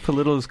me. Well, if a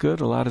little is good,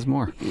 a lot is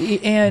more.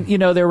 And,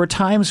 there were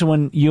times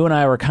when you and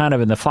I were kind of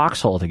in the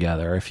foxhole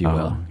together, if you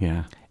will.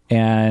 Yeah.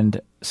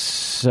 And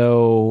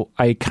so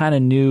I kind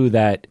of knew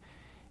that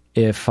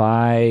if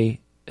I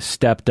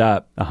stepped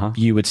up,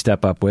 you would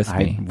step up with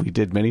me. We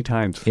did many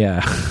times.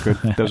 Yeah. Good.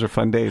 Those are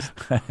fun days.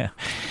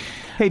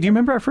 Hey, do you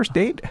remember our first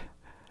date?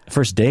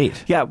 First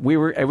date? Yeah,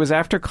 it was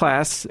after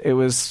class. It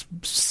was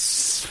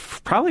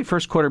probably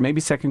first quarter, maybe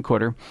second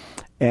quarter.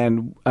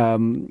 And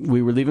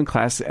we were leaving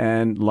class,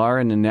 and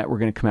Laura and Annette were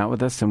going to come out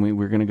with us, and we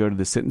were going to go to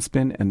the sit and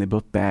spin, and they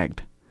both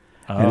bagged.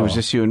 Oh. And it was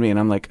just you and me. And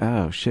I'm like,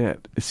 oh,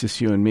 shit, it's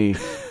just you and me.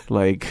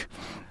 Like,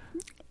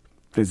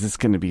 is this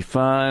going to be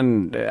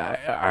fun?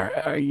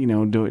 You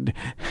know,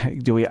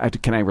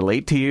 can I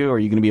relate to you? Are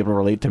you going to be able to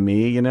relate to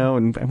me? You know,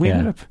 and we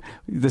ended up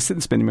the Sit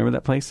and Spin. Remember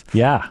that place?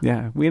 Yeah,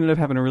 yeah. We ended up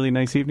having a really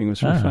nice evening. It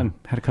was really fun.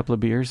 Had a couple of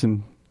beers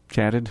and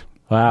chatted.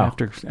 Wow.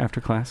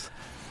 After class.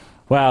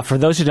 Well, for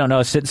those who don't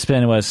know, Sit and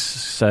Spin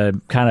was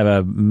kind of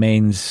a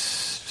main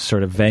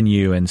sort of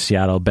venue in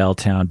Seattle,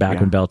 Belltown, back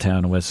when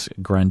Belltown was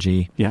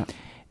grungy. Yeah.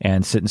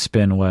 And Sit and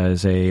Spin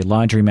was a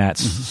laundromat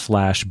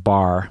slash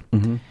bar.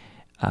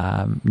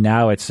 Mm-hmm.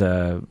 Now it's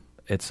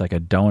like a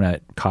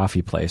donut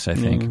coffee place, I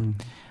think.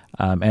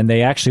 And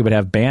they actually would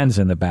have bands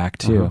in the back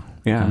too.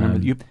 Yeah, I remember.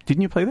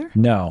 Didn't you play there?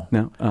 No.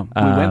 Oh,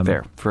 we went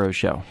there for a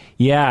show.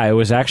 Yeah, it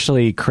was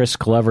actually Chris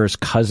Glover's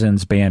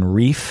cousin's band,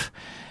 Reef.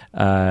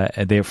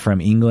 They're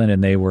from England,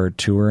 and they were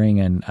touring.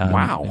 And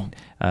wow.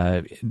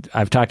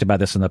 I've talked about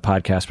this in the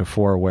podcast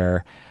before,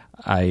 where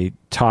I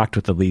talked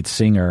with the lead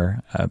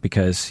singer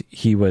because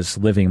he was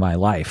living my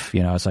life.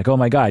 You know, it's like, oh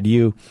my God,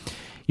 you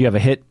have a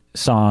hit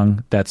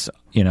song that's,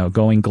 you know,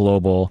 going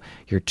global.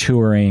 You're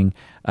touring.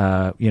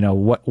 You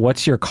know,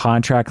 what's your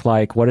contract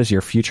like? What does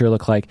your future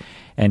look like?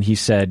 And he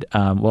said,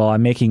 well,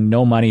 I'm making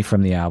no money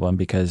from the album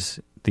because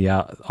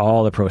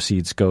all the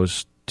proceeds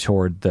goes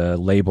toward the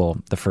label,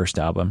 the first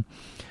album.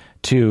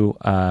 2,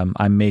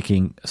 I'm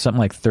making something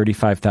like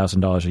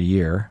 $35,000 a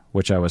year,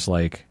 which I was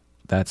like,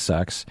 that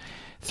sucks.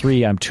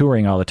 3, I'm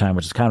touring all the time,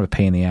 which is kind of a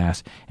pain in the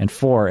ass. And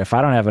 4, if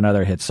I don't have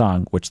another hit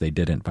song, which they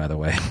didn't, by the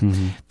way,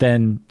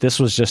 then this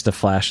was just a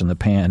flash in the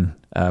pan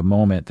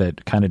moment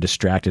that kind of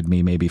distracted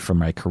me maybe from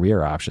my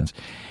career options.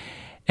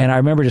 And I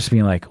remember just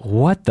being like,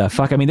 what the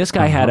fuck? I mean, this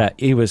guy had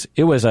it was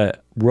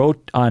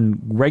on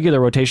regular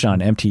rotation on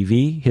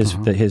MTV,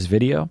 his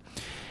video.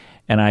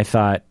 And I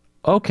thought,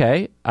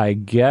 okay, I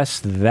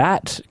guess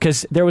that,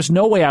 because there was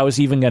no way I was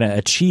even going to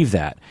achieve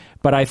that.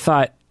 But I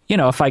thought, you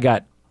know, if I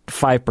got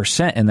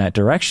 5% in that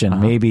direction,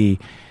 maybe,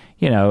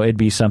 you know, it'd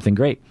be something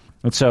great.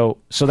 And so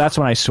that's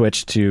when I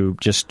switched to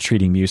just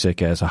treating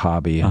music as a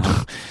hobby, and,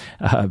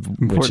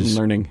 important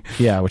learning.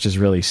 Yeah, which has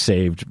really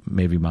saved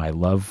maybe my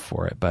love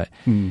for it. But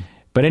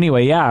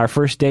anyway, yeah, our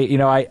first date. You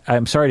know,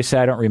 I'm sorry to say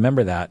I don't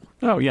remember that.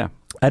 Oh yeah,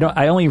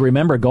 I only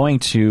remember going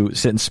to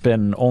Sit and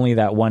Spin only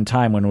that one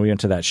time when we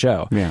went to that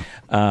show. Yeah.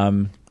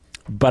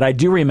 But I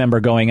do remember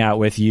going out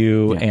with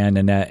you and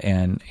Annette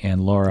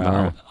and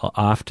Laura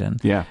often.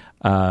 Yeah.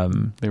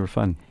 They were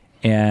fun.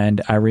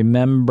 And I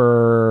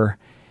remember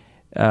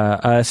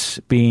us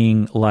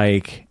being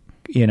like,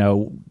 you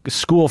know,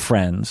 school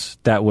friends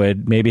that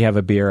would maybe have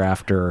a beer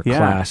after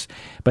class.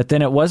 But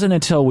then it wasn't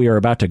until we were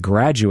about to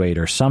graduate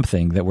or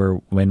something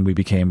when we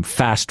became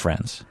fast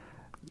friends.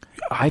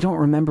 I don't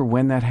remember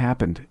when that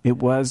happened. It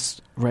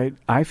was, right,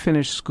 I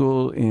finished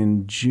school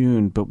in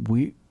June, but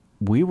we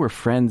were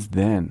friends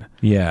then.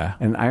 Yeah.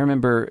 And I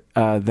remember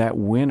that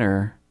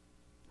winter.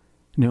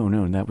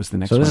 No, that was the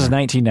next one. So this is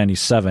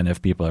 1997,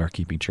 if people are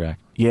keeping track.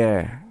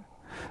 Yeah.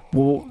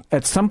 Well,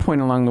 at some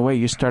point along the way,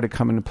 you started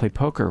coming to play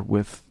poker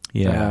with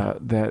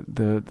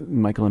the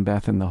Michael and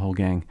Beth and the whole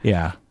gang.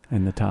 Yeah.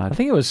 And the Todd. I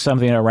think it was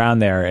something around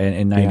there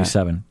in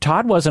 97. Yeah.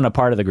 Todd wasn't a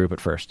part of the group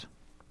at first.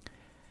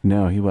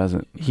 No, he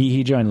wasn't.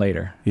 He joined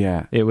later.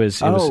 Yeah. It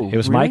was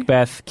really? Mike,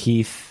 Beth,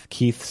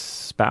 Keith's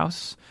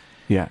spouse.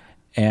 Yeah.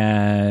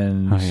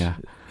 And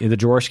the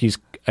Jaworskis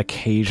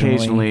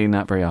occasionally,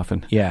 not very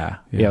often. Yeah.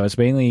 It was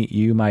mainly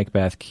you, Mike,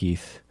 Beth,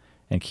 Keith,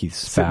 and Keith's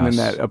spouse. Sitting in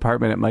that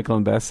apartment at Michael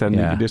and Beth's in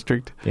the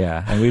district.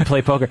 Yeah, and we'd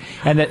play poker.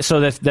 And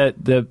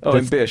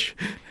and Bish.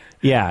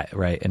 Yeah,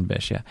 right, and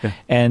Bish, yeah.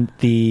 And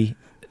the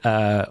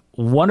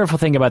wonderful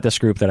thing about this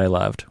group that I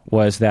loved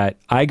was that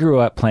I grew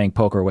up playing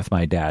poker with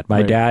my dad.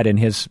 My dad and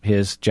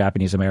his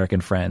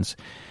Japanese-American friends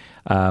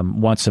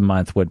once a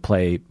month would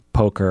play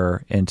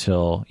poker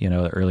until, you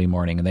know, the early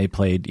morning. And they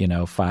played, you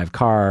know,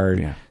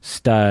 5-card,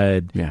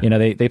 stud. Yeah. You know,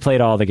 they played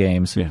all the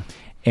games. Yeah.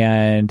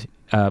 And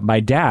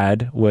my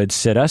dad would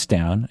sit us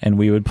down and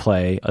we would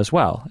play as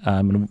well.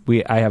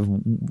 I have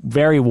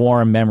very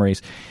warm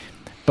memories.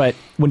 But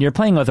when you're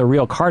playing with a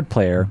real card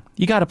player,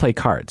 you got to play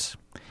cards.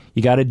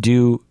 You got to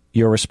do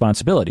your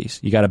responsibilities.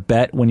 You got to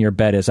bet when your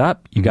bet is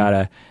up. You got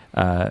to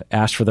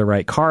ask for the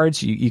right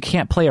cards. You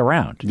can't play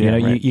around. Yeah,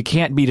 you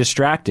can't be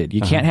distracted.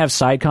 You can't have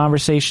side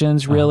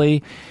conversations,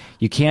 really.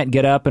 You can't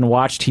get up and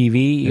watch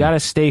TV. You got to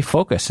stay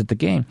focused at the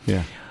game.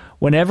 Yeah.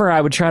 Whenever I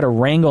would try to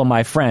wrangle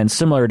my friends,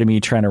 similar to me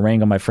trying to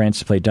wrangle my friends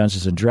to play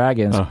Dungeons and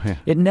Dragons,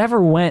 it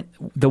never went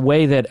the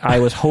way that I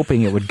was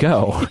hoping it would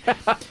go.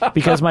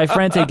 Because my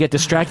friends, they'd get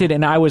distracted,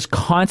 and I was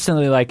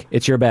constantly like,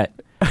 it's your bet.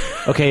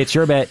 Okay, it's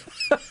your bet.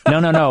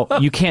 No.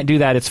 You can't do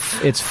that.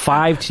 It's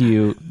 5 to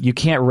you. You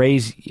can't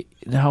raise.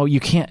 No, you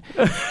can't.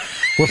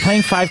 We're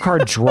playing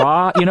 5-card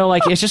draw. You know,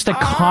 like, it's just a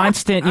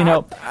constant, you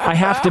know, I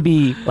have to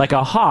be like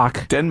a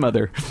hawk. Den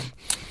mother.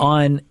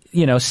 On,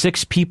 you know,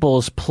 6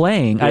 people's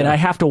playing. Yeah. I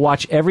have to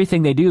watch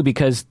everything they do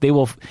because they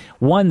will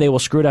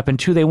screw it up, and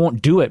 2, they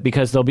won't do it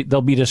because they'll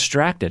be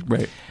distracted.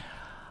 Right.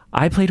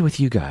 I played with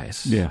you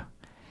guys. Yeah.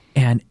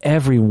 And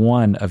every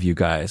one of you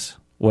guys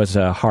was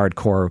a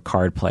hardcore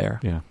card player.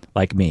 Yeah.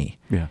 Like me.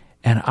 Yeah.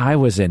 And I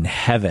was in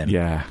heaven.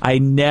 Yeah. I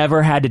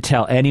never had to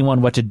tell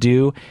anyone what to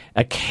do.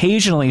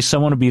 Occasionally,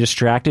 someone would be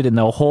distracted, and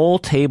the whole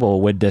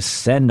table would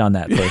descend on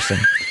that person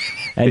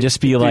and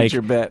just be like,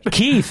 your bet.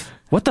 Keith,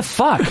 what the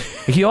fuck?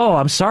 Oh,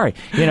 I'm sorry.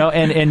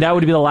 And that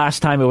would be the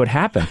last time it would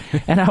happen.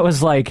 And I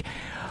was like,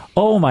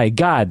 oh, my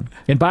God.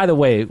 And by the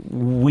way,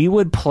 we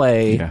would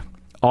play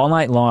all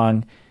night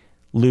long,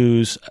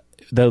 lose.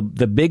 The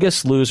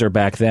biggest loser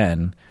back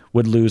then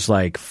would lose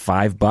like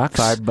 $5.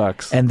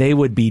 $5. And they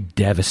would be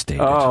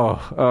devastated.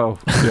 Oh,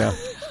 yeah.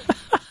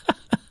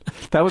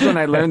 That was when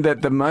I learned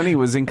that the money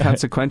was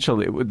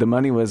inconsequential. The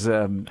money was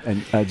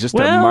just a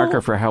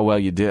marker for how well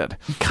you did.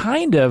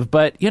 Kind of,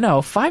 but,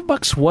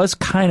 $5 was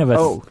kind of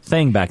a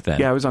thing back then.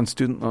 Yeah, I was on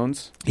student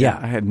loans. Yeah.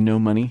 I had no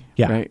money.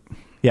 Yeah. Right?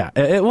 Yeah.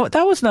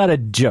 That was not a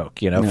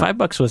joke, No.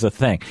 $5 was a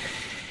thing.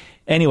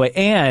 Anyway,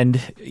 and,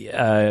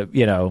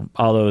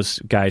 all those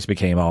guys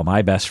became all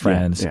my best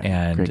friends. Yeah,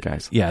 and great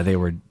guys. Yeah, they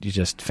were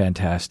just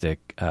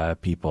fantastic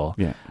people.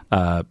 Yeah.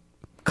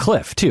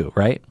 Cliff, too,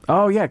 right?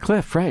 Oh, yeah,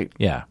 Cliff, right.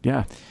 Yeah.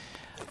 Yeah.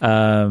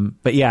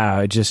 But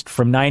yeah, just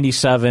from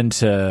 97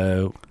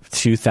 to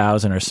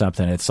 2000 or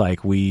something, it's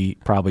like we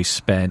probably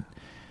spent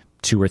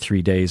 2 or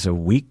 3 days a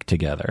week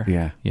together.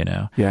 Yeah.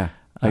 Yeah.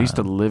 I used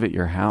to live at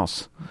your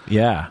house.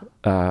 Yeah.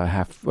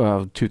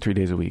 2-3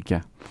 days a week.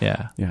 Yeah.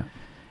 Yeah. Yeah.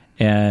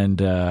 And,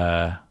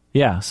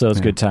 so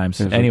it's good times.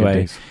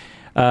 Anyway,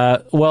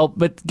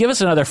 but give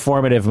us another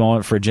formative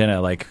moment for Jenna,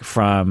 like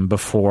from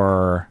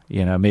before,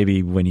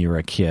 maybe when you were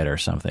a kid or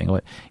something.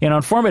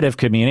 And formative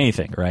could mean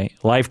anything, right?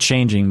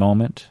 Life-changing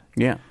moment.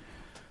 Yeah.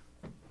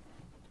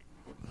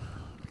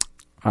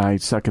 I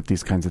suck at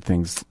these kinds of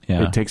things.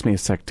 Yeah. It takes me a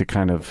sec to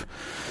kind of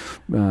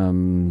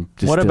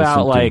what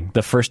about like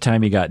the first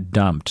time you got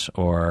dumped,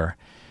 or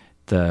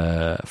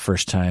the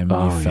first time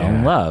you fell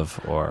in love?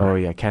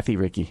 Or Kathy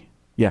Ricky.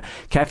 Yeah,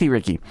 Kathy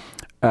Ricky.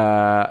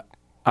 I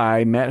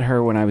met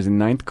her when I was in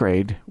 9th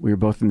grade. We were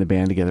both in the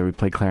band together. We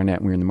played clarinet,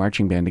 and we were in the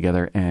marching band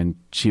together, and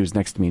she was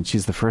next to me, and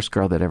she's the first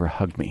girl that ever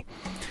hugged me,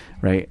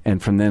 right?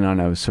 And from then on,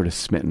 I was sort of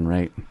smitten,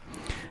 right?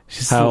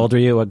 How old were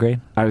you? What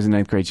grade? I was in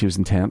 9th grade. She was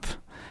in 10th.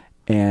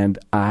 And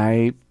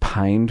I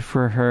pined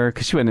for her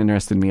because she wasn't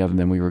interested in me other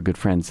than we were good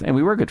friends. And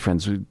we were good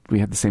friends. We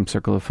had the same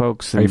circle of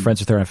folks. Are you friends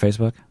with her on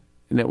Facebook?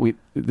 No,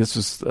 this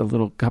was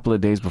couple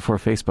of days before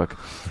Facebook.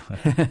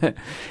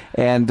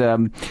 And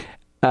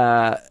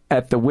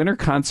at the winter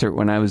concert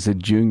when I was a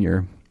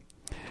junior,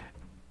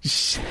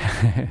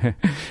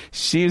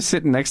 she was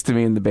sitting next to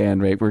me in the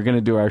band, right? We were going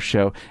to do our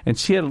show. And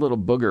she had a little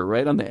booger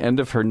right on the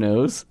end of her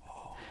nose.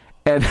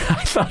 And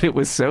I thought it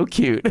was so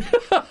cute.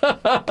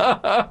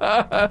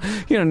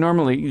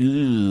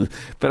 Normally,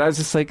 but I was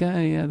just like, oh,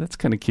 yeah, that's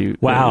kind of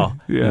cute. Wow.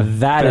 Yeah.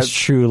 That is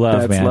true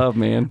love, man. That's love,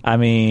 man. I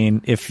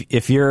mean,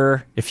 if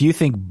you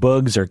think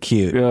bugs are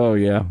cute. Oh,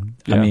 yeah.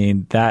 I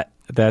mean,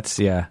 that's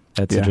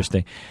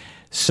interesting.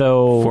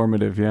 So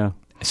formative, yeah.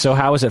 So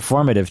how was it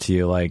formative to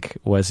you? Like,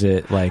 was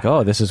it like,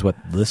 oh, this is what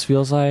this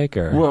feels like?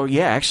 Or well,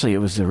 yeah, actually, it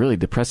was a really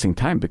depressing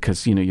time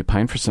because you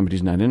pine for somebody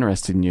who's not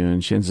interested in you,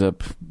 and she ends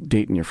up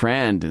dating your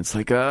friend. And it's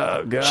like,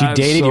 oh god, she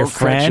dated your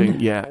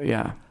friend?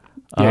 Yeah,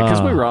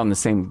 because we were all in the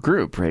same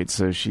group, right?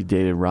 So she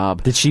dated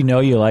Rob. Did she know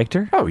you liked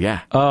her? Oh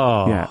yeah.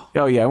 Oh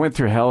yeah. I went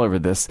through hell over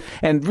this,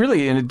 and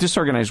really in a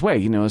disorganized way.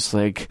 It's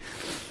like.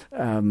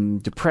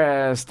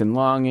 Depressed and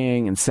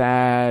longing and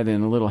sad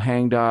and a little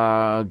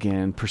hangdog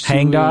and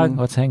pursuing. Hangdog?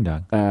 What's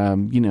hangdog?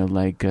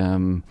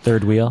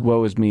 Third wheel.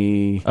 Woe is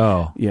me.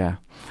 Oh, yeah.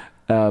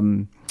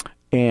 Was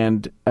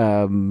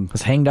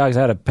hangdogs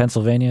out a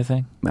Pennsylvania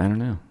thing? I don't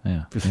know.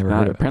 Yeah,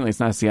 apparently it's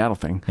not a Seattle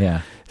thing.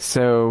 Yeah.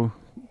 So,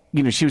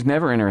 she was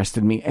never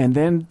interested in me, and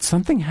then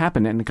something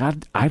happened, and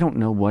God, I don't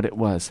know what it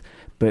was,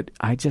 but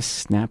I just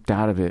snapped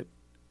out of it.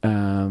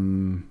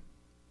 When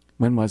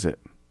was it?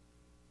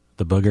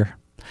 The booger.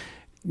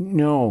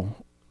 No,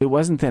 it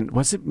wasn't then.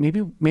 Was it?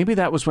 Maybe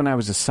that was when I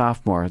was a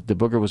sophomore. The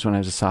booger was when I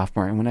was a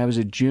sophomore. And when I was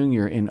a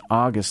junior, in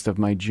August of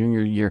my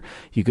junior year,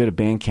 you go to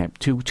band camp.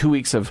 Two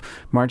weeks of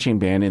marching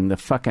band in the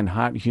fucking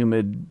hot,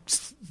 humid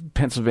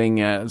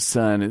Pennsylvania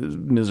sun. It was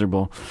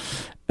miserable.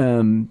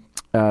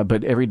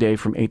 But every day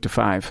from 8 to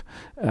 5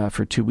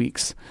 for 2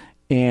 weeks.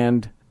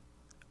 And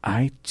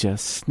I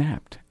just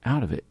snapped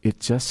out of it. It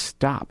just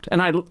stopped.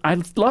 And I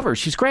love her.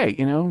 She's great,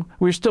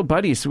 We're still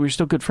buddies, so we're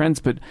still good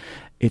friends, but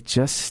it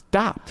just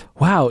stopped.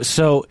 Wow.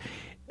 So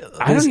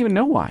I don't even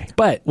know why.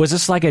 But was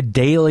this like a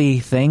daily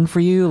thing for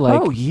you?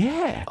 Like, oh,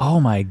 yeah. Oh,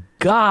 my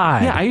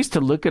God. Yeah, I used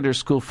to look at her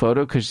school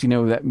photo because,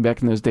 that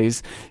back in those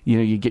days,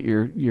 you get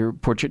your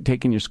portrait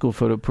taken, your school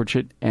photo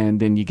portrait, and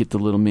then you get the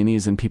little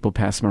minis and people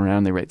pass them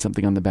around. They write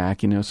something on the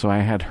back, So I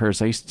had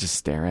hers. I used to just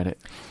stare at it.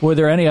 Were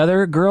there any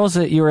other girls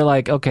that you were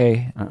like,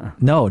 okay,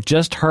 no,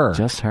 just her?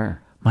 Just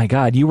her. My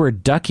God, you were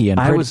Ducky and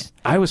pretty.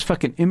 I was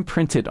fucking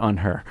imprinted on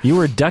her. You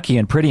were Ducky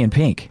and Pretty in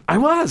Pink. I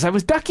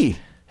was Ducky.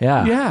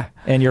 Yeah. Yeah.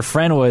 And your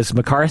friend was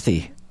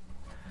McCarthy,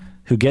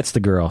 who gets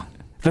the girl.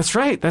 That's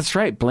right.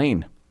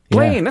 Blaine.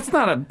 Blaine, that's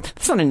not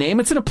a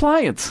name, it's an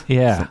appliance.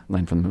 Yeah. That's a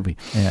line from the movie.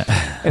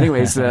 Yeah.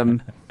 Anyways,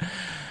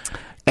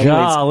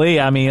 Golly,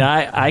 I mean,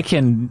 I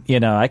can,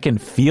 I can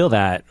feel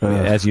that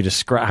as you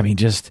describe. I mean,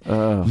 just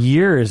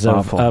years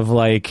of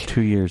like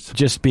 2 years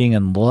just being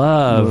in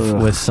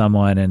love with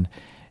someone, and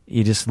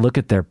you just look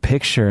at their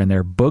picture and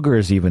their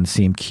boogers even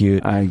seem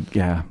cute.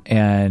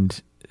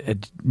 And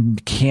it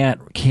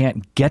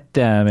can't get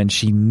them, and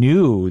she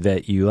knew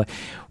that you.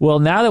 Well,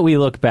 now that we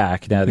look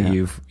back, now that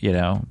you've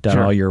done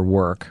all your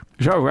work,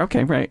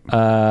 okay, right.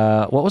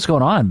 What was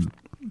going on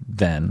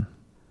then?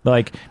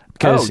 Like,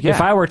 because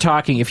if I were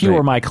talking, if you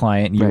were my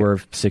client and you were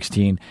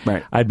 16,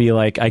 I'd be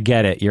like, I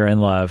get it, you're in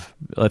love.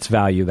 Let's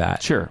value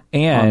that. Sure.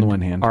 And on the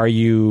one hand, are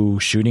you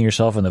shooting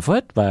yourself in the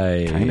foot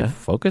by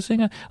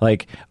focusing on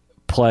like?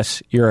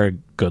 Plus, you're a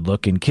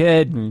good-looking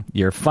kid.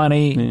 You're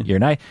funny. You're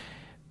nice.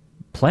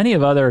 Plenty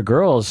of other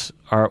girls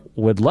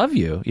would love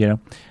you.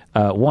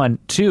 One,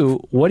 two.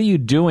 What are you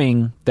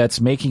doing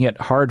that's making it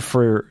hard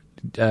for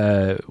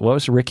what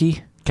was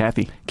Ricky?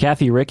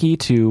 Kathy Ricky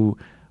to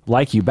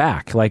like you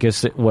back? Like,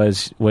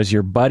 was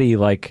your buddy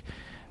like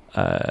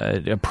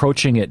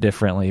approaching it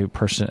differently,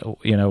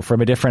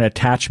 from a different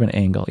attachment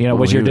angle?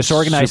 Was your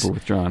disorganized? Super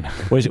withdrawn.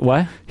 Was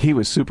what? He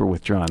was super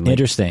withdrawn.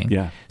 Interesting.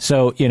 Yeah.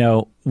 So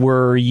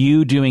were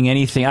you doing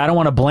anything? I don't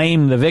want to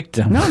blame the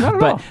victim. No, not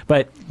at all.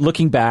 But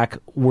looking back,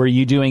 were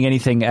you doing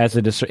anything as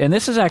a and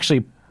this is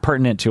actually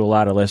pertinent to a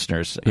lot of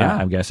listeners.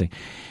 I'm guessing,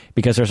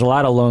 because there's a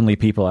lot of lonely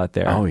people out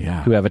there.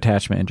 Who have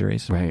attachment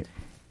injuries. Right.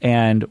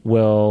 And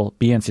will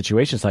be in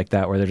situations like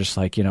that where they're just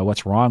like,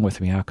 what's wrong with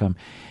me? How come?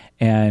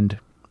 And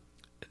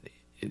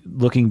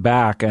looking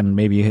back, and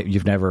maybe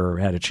you've never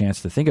had a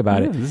chance to think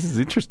about it. This is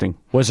interesting.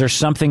 Was there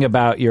something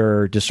about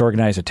your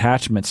disorganized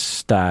attachment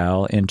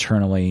style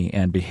internally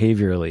and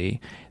behaviorally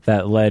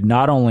that led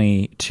not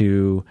only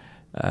to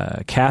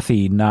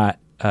Kathy not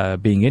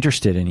being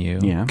interested in you?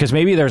 Because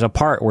maybe there's a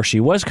part where she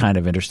was kind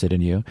of interested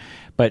in you,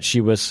 but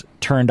she was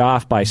turned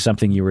off by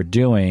something you were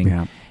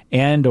doing,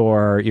 and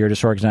or your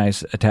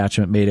disorganized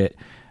attachment made it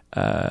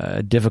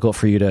difficult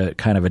for you to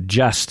kind of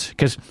adjust,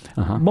 because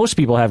most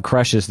people have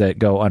crushes that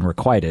go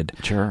unrequited.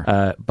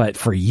 Sure. But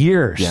for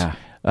years,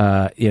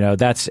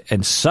 that's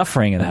and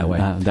suffering in that way.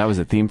 That was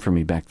a theme for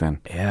me back then.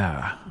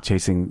 Yeah.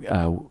 Chasing,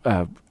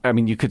 I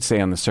mean, you could say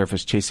on the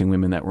surface, chasing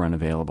women that were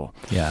unavailable.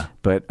 Yeah.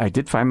 But I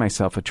did find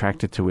myself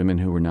attracted to women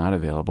who were not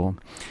available.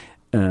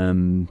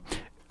 I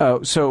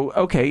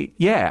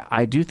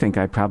do think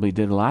I probably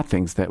did a lot of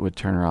things that would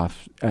turn her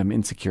off.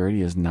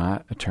 Insecurity is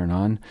not a turn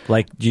on.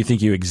 Like, do you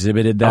think you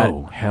exhibited that?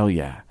 Oh, hell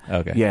yeah.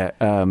 Okay. Yeah.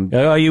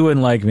 You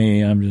wouldn't like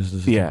me. I'm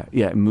just...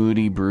 Yeah.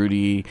 Moody,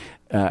 broody,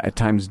 at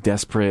times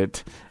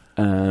desperate.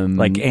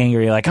 Like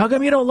angry, like, how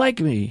come you don't like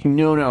me?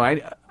 No.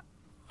 I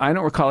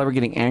don't recall ever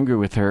getting angry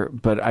with her,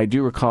 but I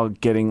do recall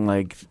getting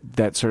like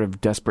that sort of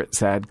desperate,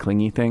 sad,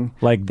 clingy thing.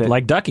 Like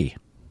Ducky.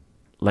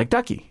 Like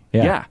Ducky.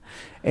 Yeah.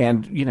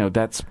 And,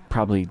 that's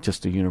probably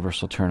just a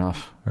universal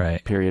turnoff.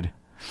 Right. Period.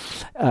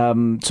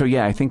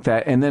 I think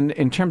that. And then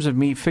in terms of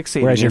me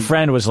fixating. Whereas your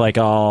friend was like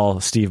all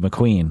Steve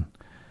McQueen.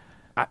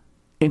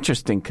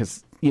 Interesting,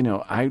 because,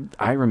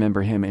 I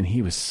remember him and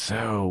he was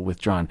so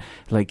withdrawn.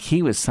 Like,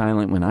 he was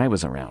silent when I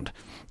was around.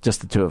 Just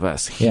the two of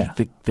us.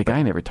 The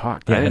guy never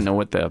talked. I didn't know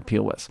what the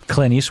appeal was.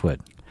 Clint Eastwood.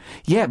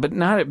 Yeah, but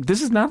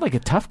this is not like a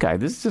tough guy.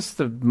 This is just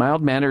the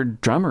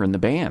mild-mannered drummer in the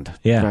band.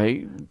 Yeah.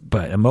 Right?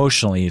 But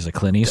emotionally, he's a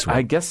Clint Eastwood.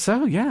 I guess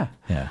so, yeah.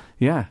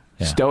 Yeah.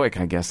 Stoic,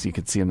 I guess you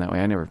could see him that way.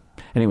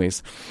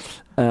 Anyways,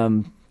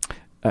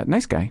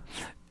 nice guy.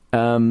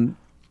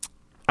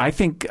 I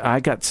think I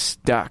got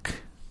stuck.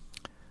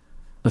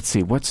 Let's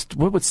see, what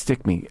would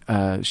stick me?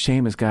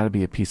 Shame has got to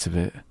be a piece of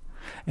it.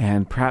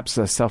 And perhaps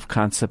a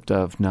self-concept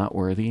of not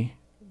worthy.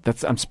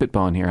 I'm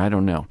spitballing here. I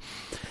don't know.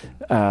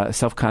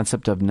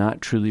 Self-concept of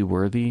not truly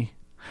worthy.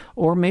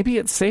 Or maybe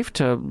it's safe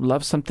to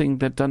love something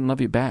that doesn't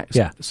love you back.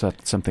 Yeah.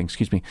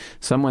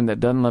 Someone that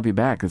doesn't love you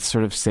back. It's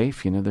sort of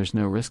safe. There's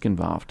no risk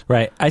involved.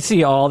 Right. I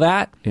see all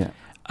that. Yeah.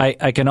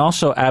 I can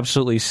also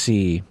absolutely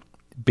see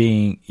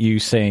being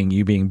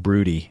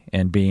broody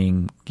and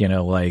being, giving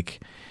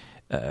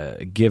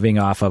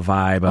off a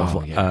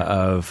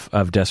vibe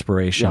of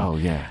desperation. Oh,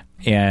 yeah.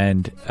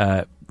 And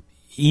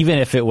even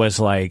if it was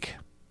like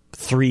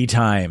 3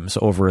 times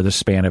over the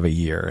span of a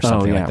year or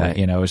something like that,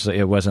 right.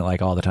 It wasn't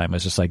like all the time. It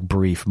was just like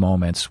brief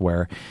moments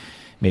where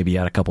maybe you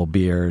had a couple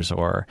beers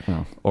or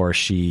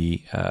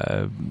she,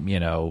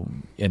 you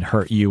and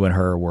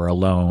her were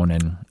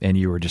alone and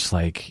you were just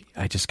like,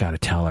 I just got to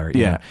tell her.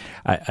 Yeah.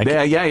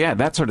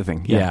 That sort of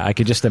thing. Yeah. I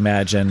could just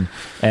imagine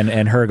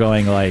and her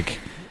going like,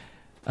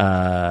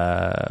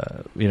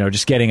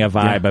 just getting a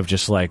vibe of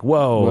just like,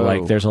 whoa,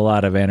 like there's a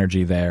lot of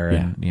energy there,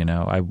 and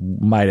I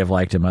might have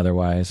liked him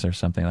otherwise or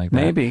something like that.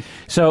 Maybe.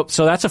 So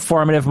that's a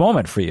formative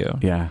moment for you.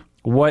 Yeah.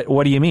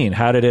 What do you mean?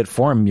 How did it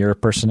form your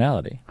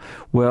personality?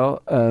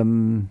 Well,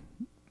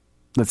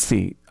 let's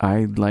see.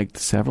 I liked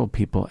several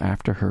people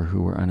after her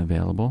who were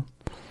unavailable.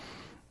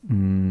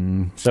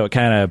 So it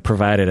kind of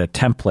provided a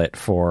template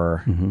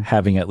for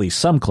having at least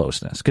some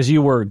closeness, because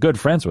you were good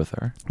friends with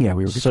her. Yeah,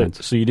 we were good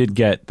friends. So you did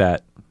get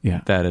that.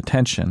 Yeah. That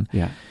attention.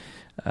 Yeah.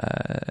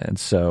 And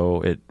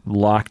so it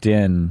locked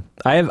in.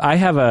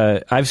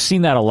 I've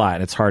seen that a lot,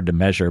 and it's hard to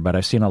measure, but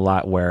I've seen a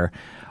lot where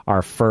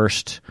our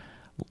first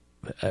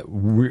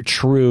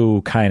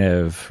true kind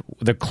of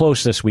the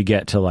closest we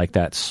get to like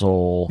that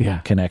soul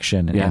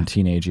connection in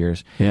teenage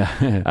years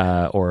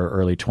or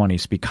early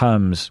 20s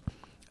becomes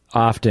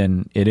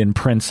often it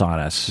imprints on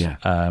us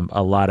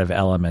a lot of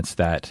elements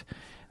that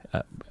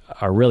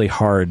are really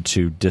hard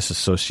to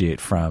disassociate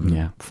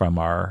from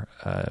our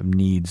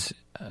needs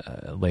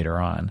later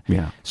on.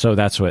 Yeah. So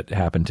that's what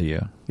happened to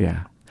you.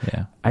 Yeah.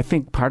 Yeah. I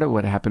think part of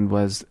what happened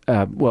was,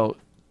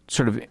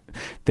 sort of,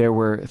 there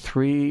were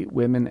 3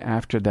 women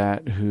after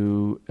that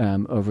who,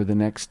 over the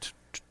next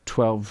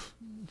 12,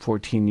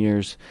 14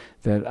 years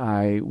that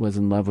I was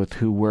in love with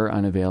who were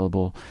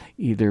unavailable,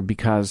 either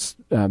because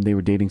they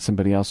were dating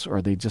somebody else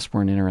or they just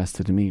weren't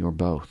interested in me or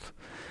both.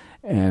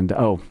 And,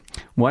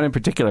 one in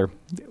particular,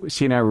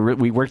 she and I,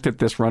 we worked at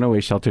this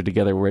runaway shelter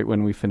together right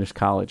when we finished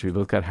college. We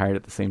both got hired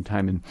at the same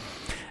time.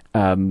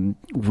 And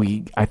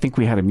I think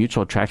we had a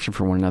mutual attraction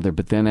for one another.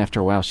 But then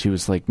after a while, she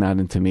was like not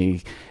into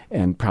me,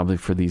 and probably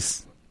for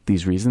these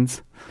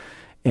reasons.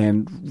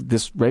 And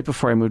this right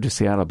before I moved to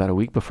Seattle, about a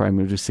week before I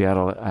moved to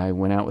Seattle, I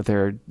went out with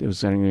her. It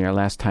was our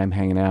last time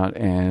hanging out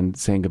and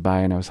saying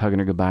goodbye, and I was hugging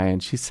her goodbye.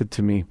 And she said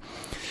to me,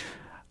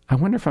 "I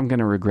wonder if I'm going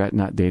to regret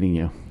not dating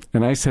you."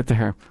 And I said to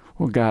her,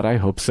 "Well, God, I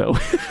hope so."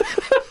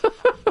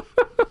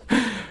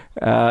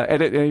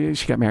 And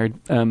she got married.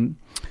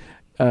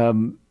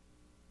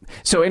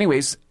 So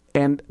anyways,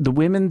 and the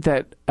women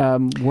that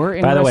were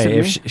interested By the way, in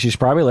if she's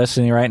probably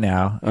listening right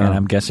now, and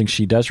I'm guessing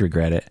she does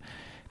regret it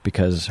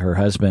because her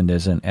husband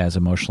isn't as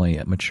emotionally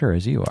mature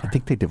as you are. I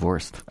think they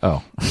divorced.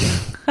 Oh.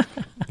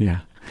 Yeah.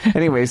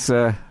 Anyways,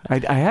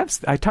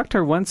 I talked to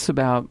her once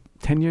about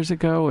 10 years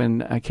ago,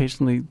 and I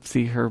occasionally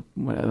see her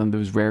on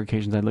those rare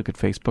occasions I look at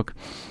Facebook.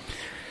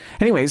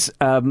 Anyways,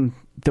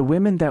 the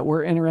women that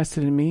were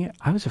interested in me,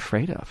 I was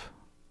afraid of.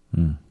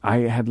 I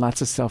had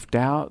lots of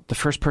self-doubt. The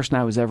first person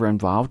I was ever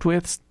involved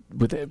with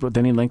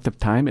any length of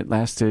time, it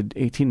lasted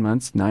 18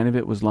 months. 9 of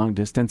it was long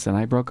distance, and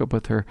I broke up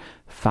with her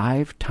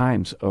 5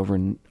 times over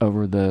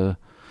the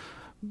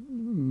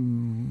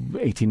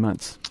 18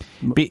 months.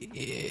 We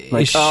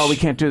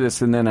can't do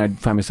this, and then I'd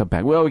find myself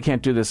back. Well, we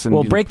can't do this.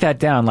 And, break that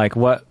down. Like,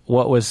 what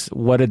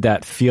did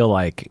that feel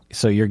like?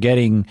 So you're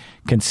getting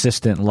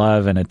consistent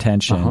love and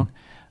attention.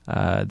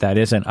 That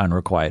isn't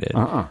unrequited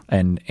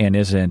and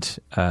isn't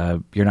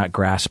you're not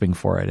grasping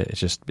for it. It's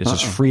just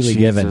freely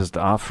given. She's just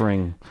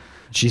offering.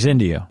 She's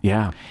into you.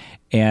 Yeah.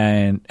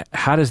 And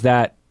how does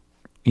that,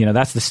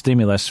 that's the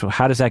stimulus.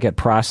 How does that get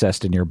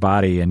processed in your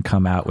body and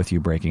come out with you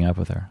breaking up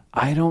with her?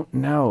 I don't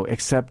know,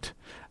 except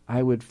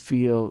I would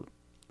feel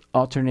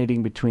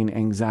alternating between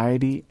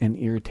anxiety and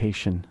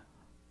irritation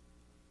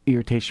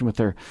with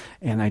her,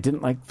 and I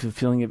didn't like the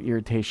feeling of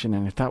irritation,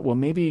 and I thought, well,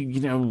 maybe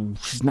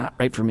she's not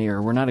right for me,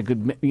 or we're not a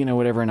good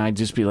whatever, and I'd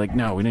just be like,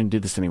 no, we didn't do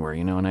this anywhere,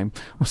 and I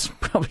was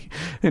probably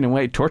in a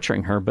way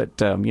torturing her, but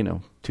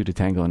two to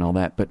tango and all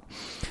that. But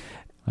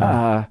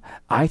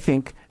I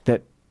think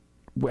that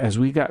as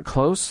we got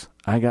close,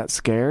 I got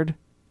scared,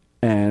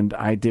 and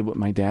I did what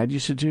my dad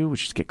used to do,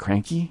 which is get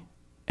cranky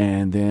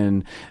and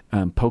then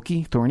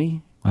pokey,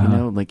 thorny,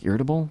 like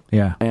irritable,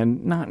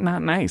 and not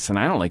nice. And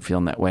I don't like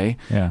feeling that way,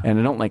 and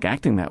I don't like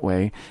acting that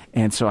way.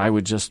 And so I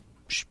would just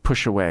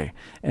push away,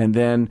 and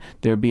then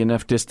there'd be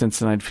enough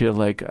distance, and I'd feel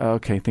like,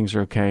 okay, things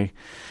are okay,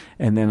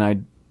 and then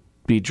I'd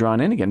be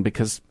drawn in again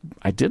because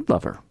I did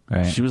love her.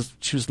 Right. She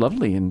was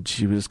lovely, and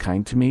she was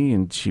kind to me,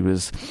 and she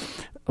was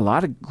a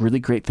lot of really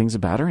great things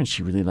about her, and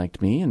she really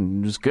liked me,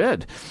 and it was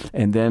good.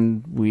 And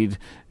then we'd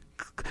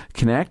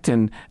connect,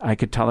 and I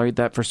could tolerate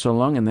that for so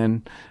long, and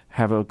then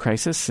have a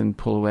crisis and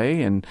pull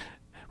away, and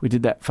we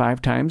did that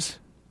 5 times,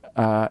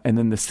 and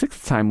then the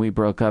 6th time we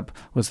broke up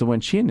was the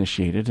one she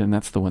initiated, and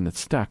that's the one that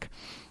stuck.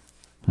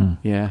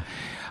 Yeah.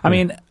 I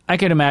mean, I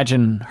could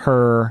imagine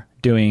her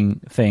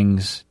doing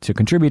things to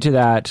contribute to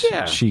that.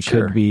 Yeah, she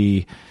could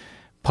be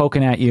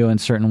poking at you in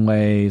certain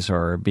ways,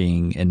 or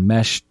being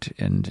enmeshed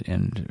and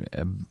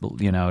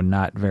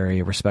not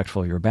very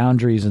respectful of your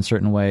boundaries in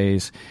certain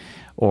ways,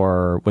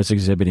 or was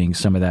exhibiting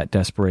some of that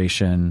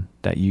desperation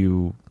that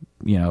you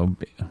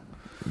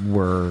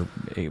were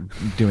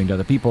doing to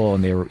other people,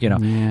 and they were,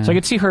 So I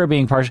could see her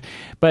being partial,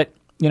 but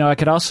I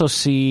could also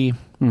see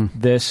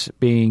this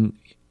being,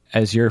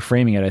 as you're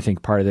framing it, I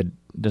think part of the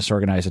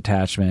disorganized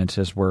attachment,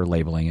 as we're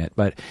labeling it,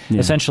 but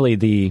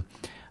essentially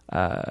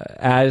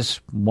as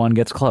one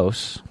gets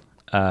close,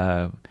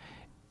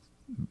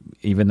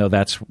 even though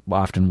that's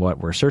often what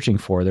we're searching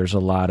for, there's a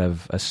lot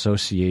of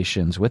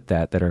associations with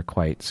that are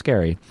quite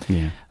scary.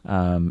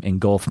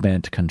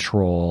 Engulfment,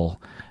 control,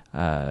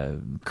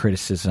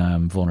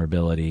 criticism,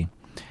 vulnerability,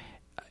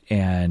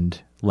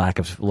 and lack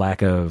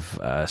of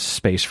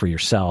space for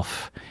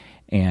yourself.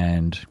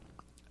 And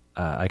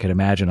I could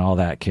imagine all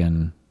that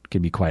can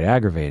be quite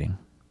aggravating.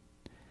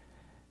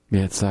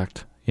 Yeah, it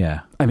sucked.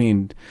 Yeah. I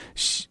mean,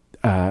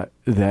 that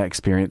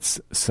experience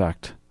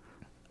sucked.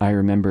 I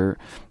remember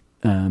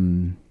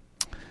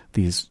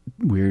these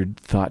weird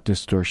thought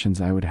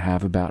distortions I would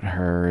have about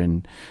her,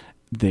 and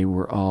they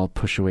were all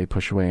push away.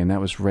 And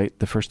that was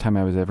the first time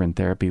I was ever in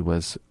therapy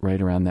was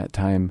right around that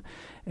time.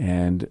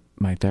 And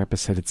my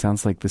therapist said, it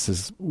sounds like this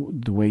is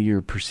the way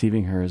you're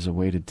perceiving her as a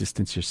way to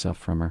distance yourself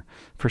from her.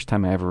 First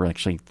time I ever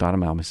actually thought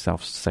about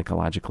myself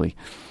psychologically.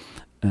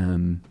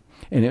 And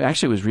it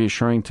actually was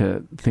reassuring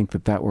to think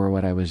that were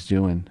what I was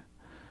doing.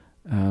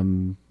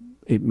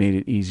 It made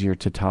it easier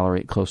to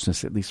tolerate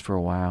closeness, at least for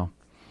a while.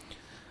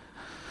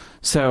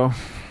 So,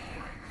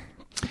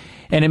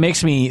 and it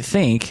makes me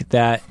think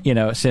that,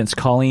 since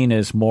Colleen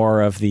is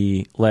more of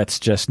the let's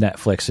just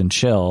Netflix and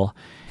chill,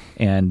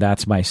 and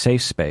that's my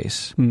safe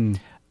space,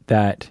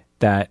 that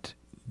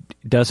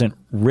doesn't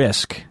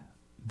risk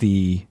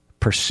the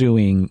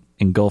pursuing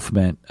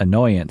engulfment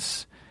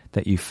annoyance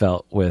that you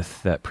felt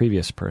with that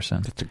previous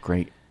person. That's a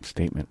great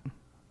statement.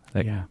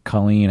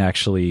 Colleen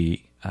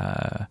actually,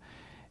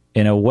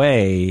 in a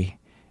way,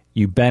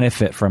 you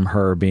benefit from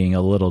her being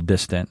a little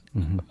distant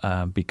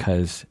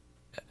because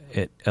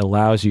it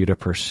allows you to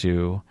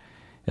pursue,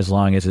 as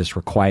long as it's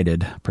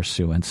requited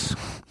pursuance,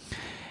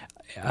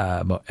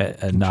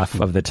 enough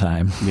of the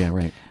time. Yeah,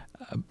 right.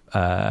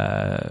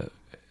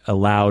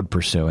 Allowed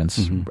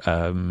pursuance,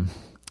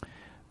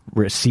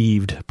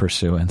 received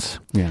pursuance.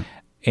 Yeah.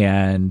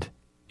 And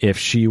if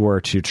she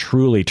were to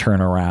truly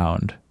turn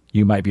around,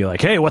 you might be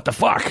like, hey, what the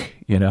fuck?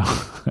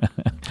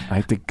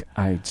 I think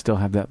I still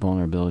have that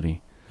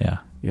vulnerability. Yeah.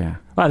 Yeah.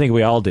 Well, I think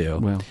we all do.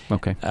 Well,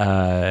 okay.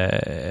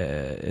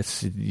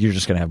 You're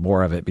just going to have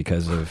more of it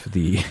because of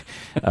the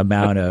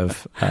amount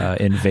of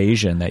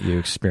invasion that you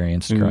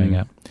experienced growing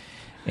up,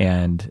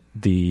 and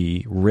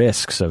the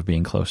risks of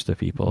being close to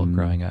people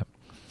growing up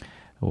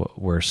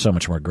were so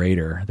much more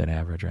greater than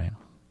average, right?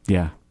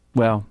 Yeah.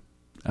 Well,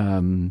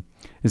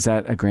 is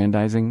that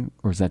aggrandizing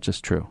or is that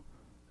just true?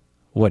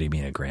 What do you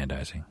mean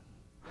aggrandizing?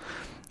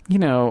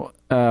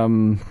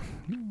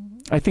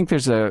 I think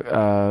there's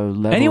a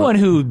level. Anyone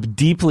who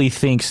deeply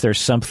thinks there's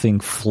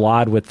something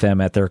flawed with them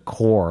at their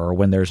core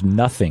when there's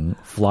nothing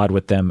flawed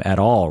with them at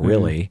all,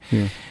 really,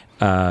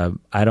 I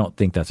don't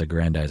think that's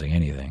aggrandizing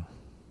anything.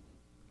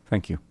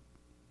 Thank you.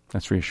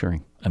 That's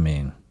reassuring. I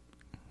mean,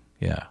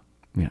 yeah.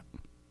 Yeah.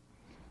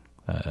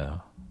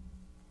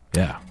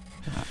 Yeah.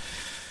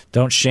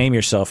 Don't shame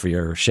yourself for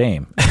your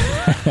shame.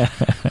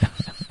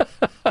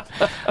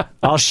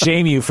 I'll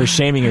shame you for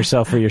shaming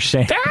yourself for your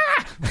shame.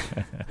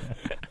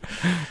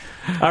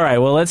 All right,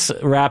 well, let's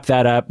wrap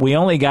that up. We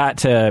only got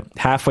to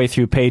halfway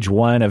through page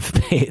 1 of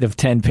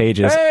 10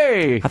 pages.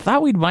 Hey! I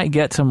thought we might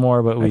get to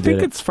more, but we didn't. I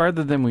think it's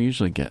farther than we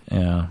usually get.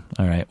 Yeah.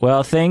 All right.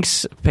 Well,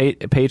 thanks,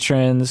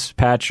 patrons,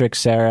 Patrick,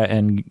 Sarah,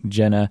 and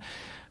Jenna,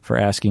 for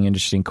asking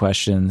interesting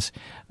questions.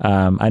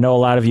 I know a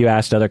lot of you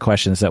asked other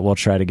questions that we'll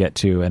try to get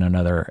to in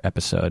another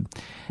episode.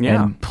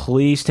 Yeah. And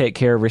please take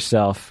care of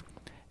yourself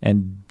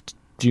and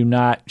do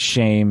not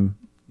shame.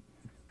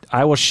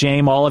 I will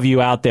shame all of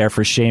you out there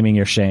for shaming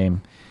your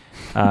shame.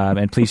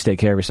 And please take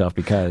care of yourself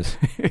because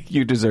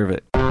you deserve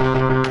it.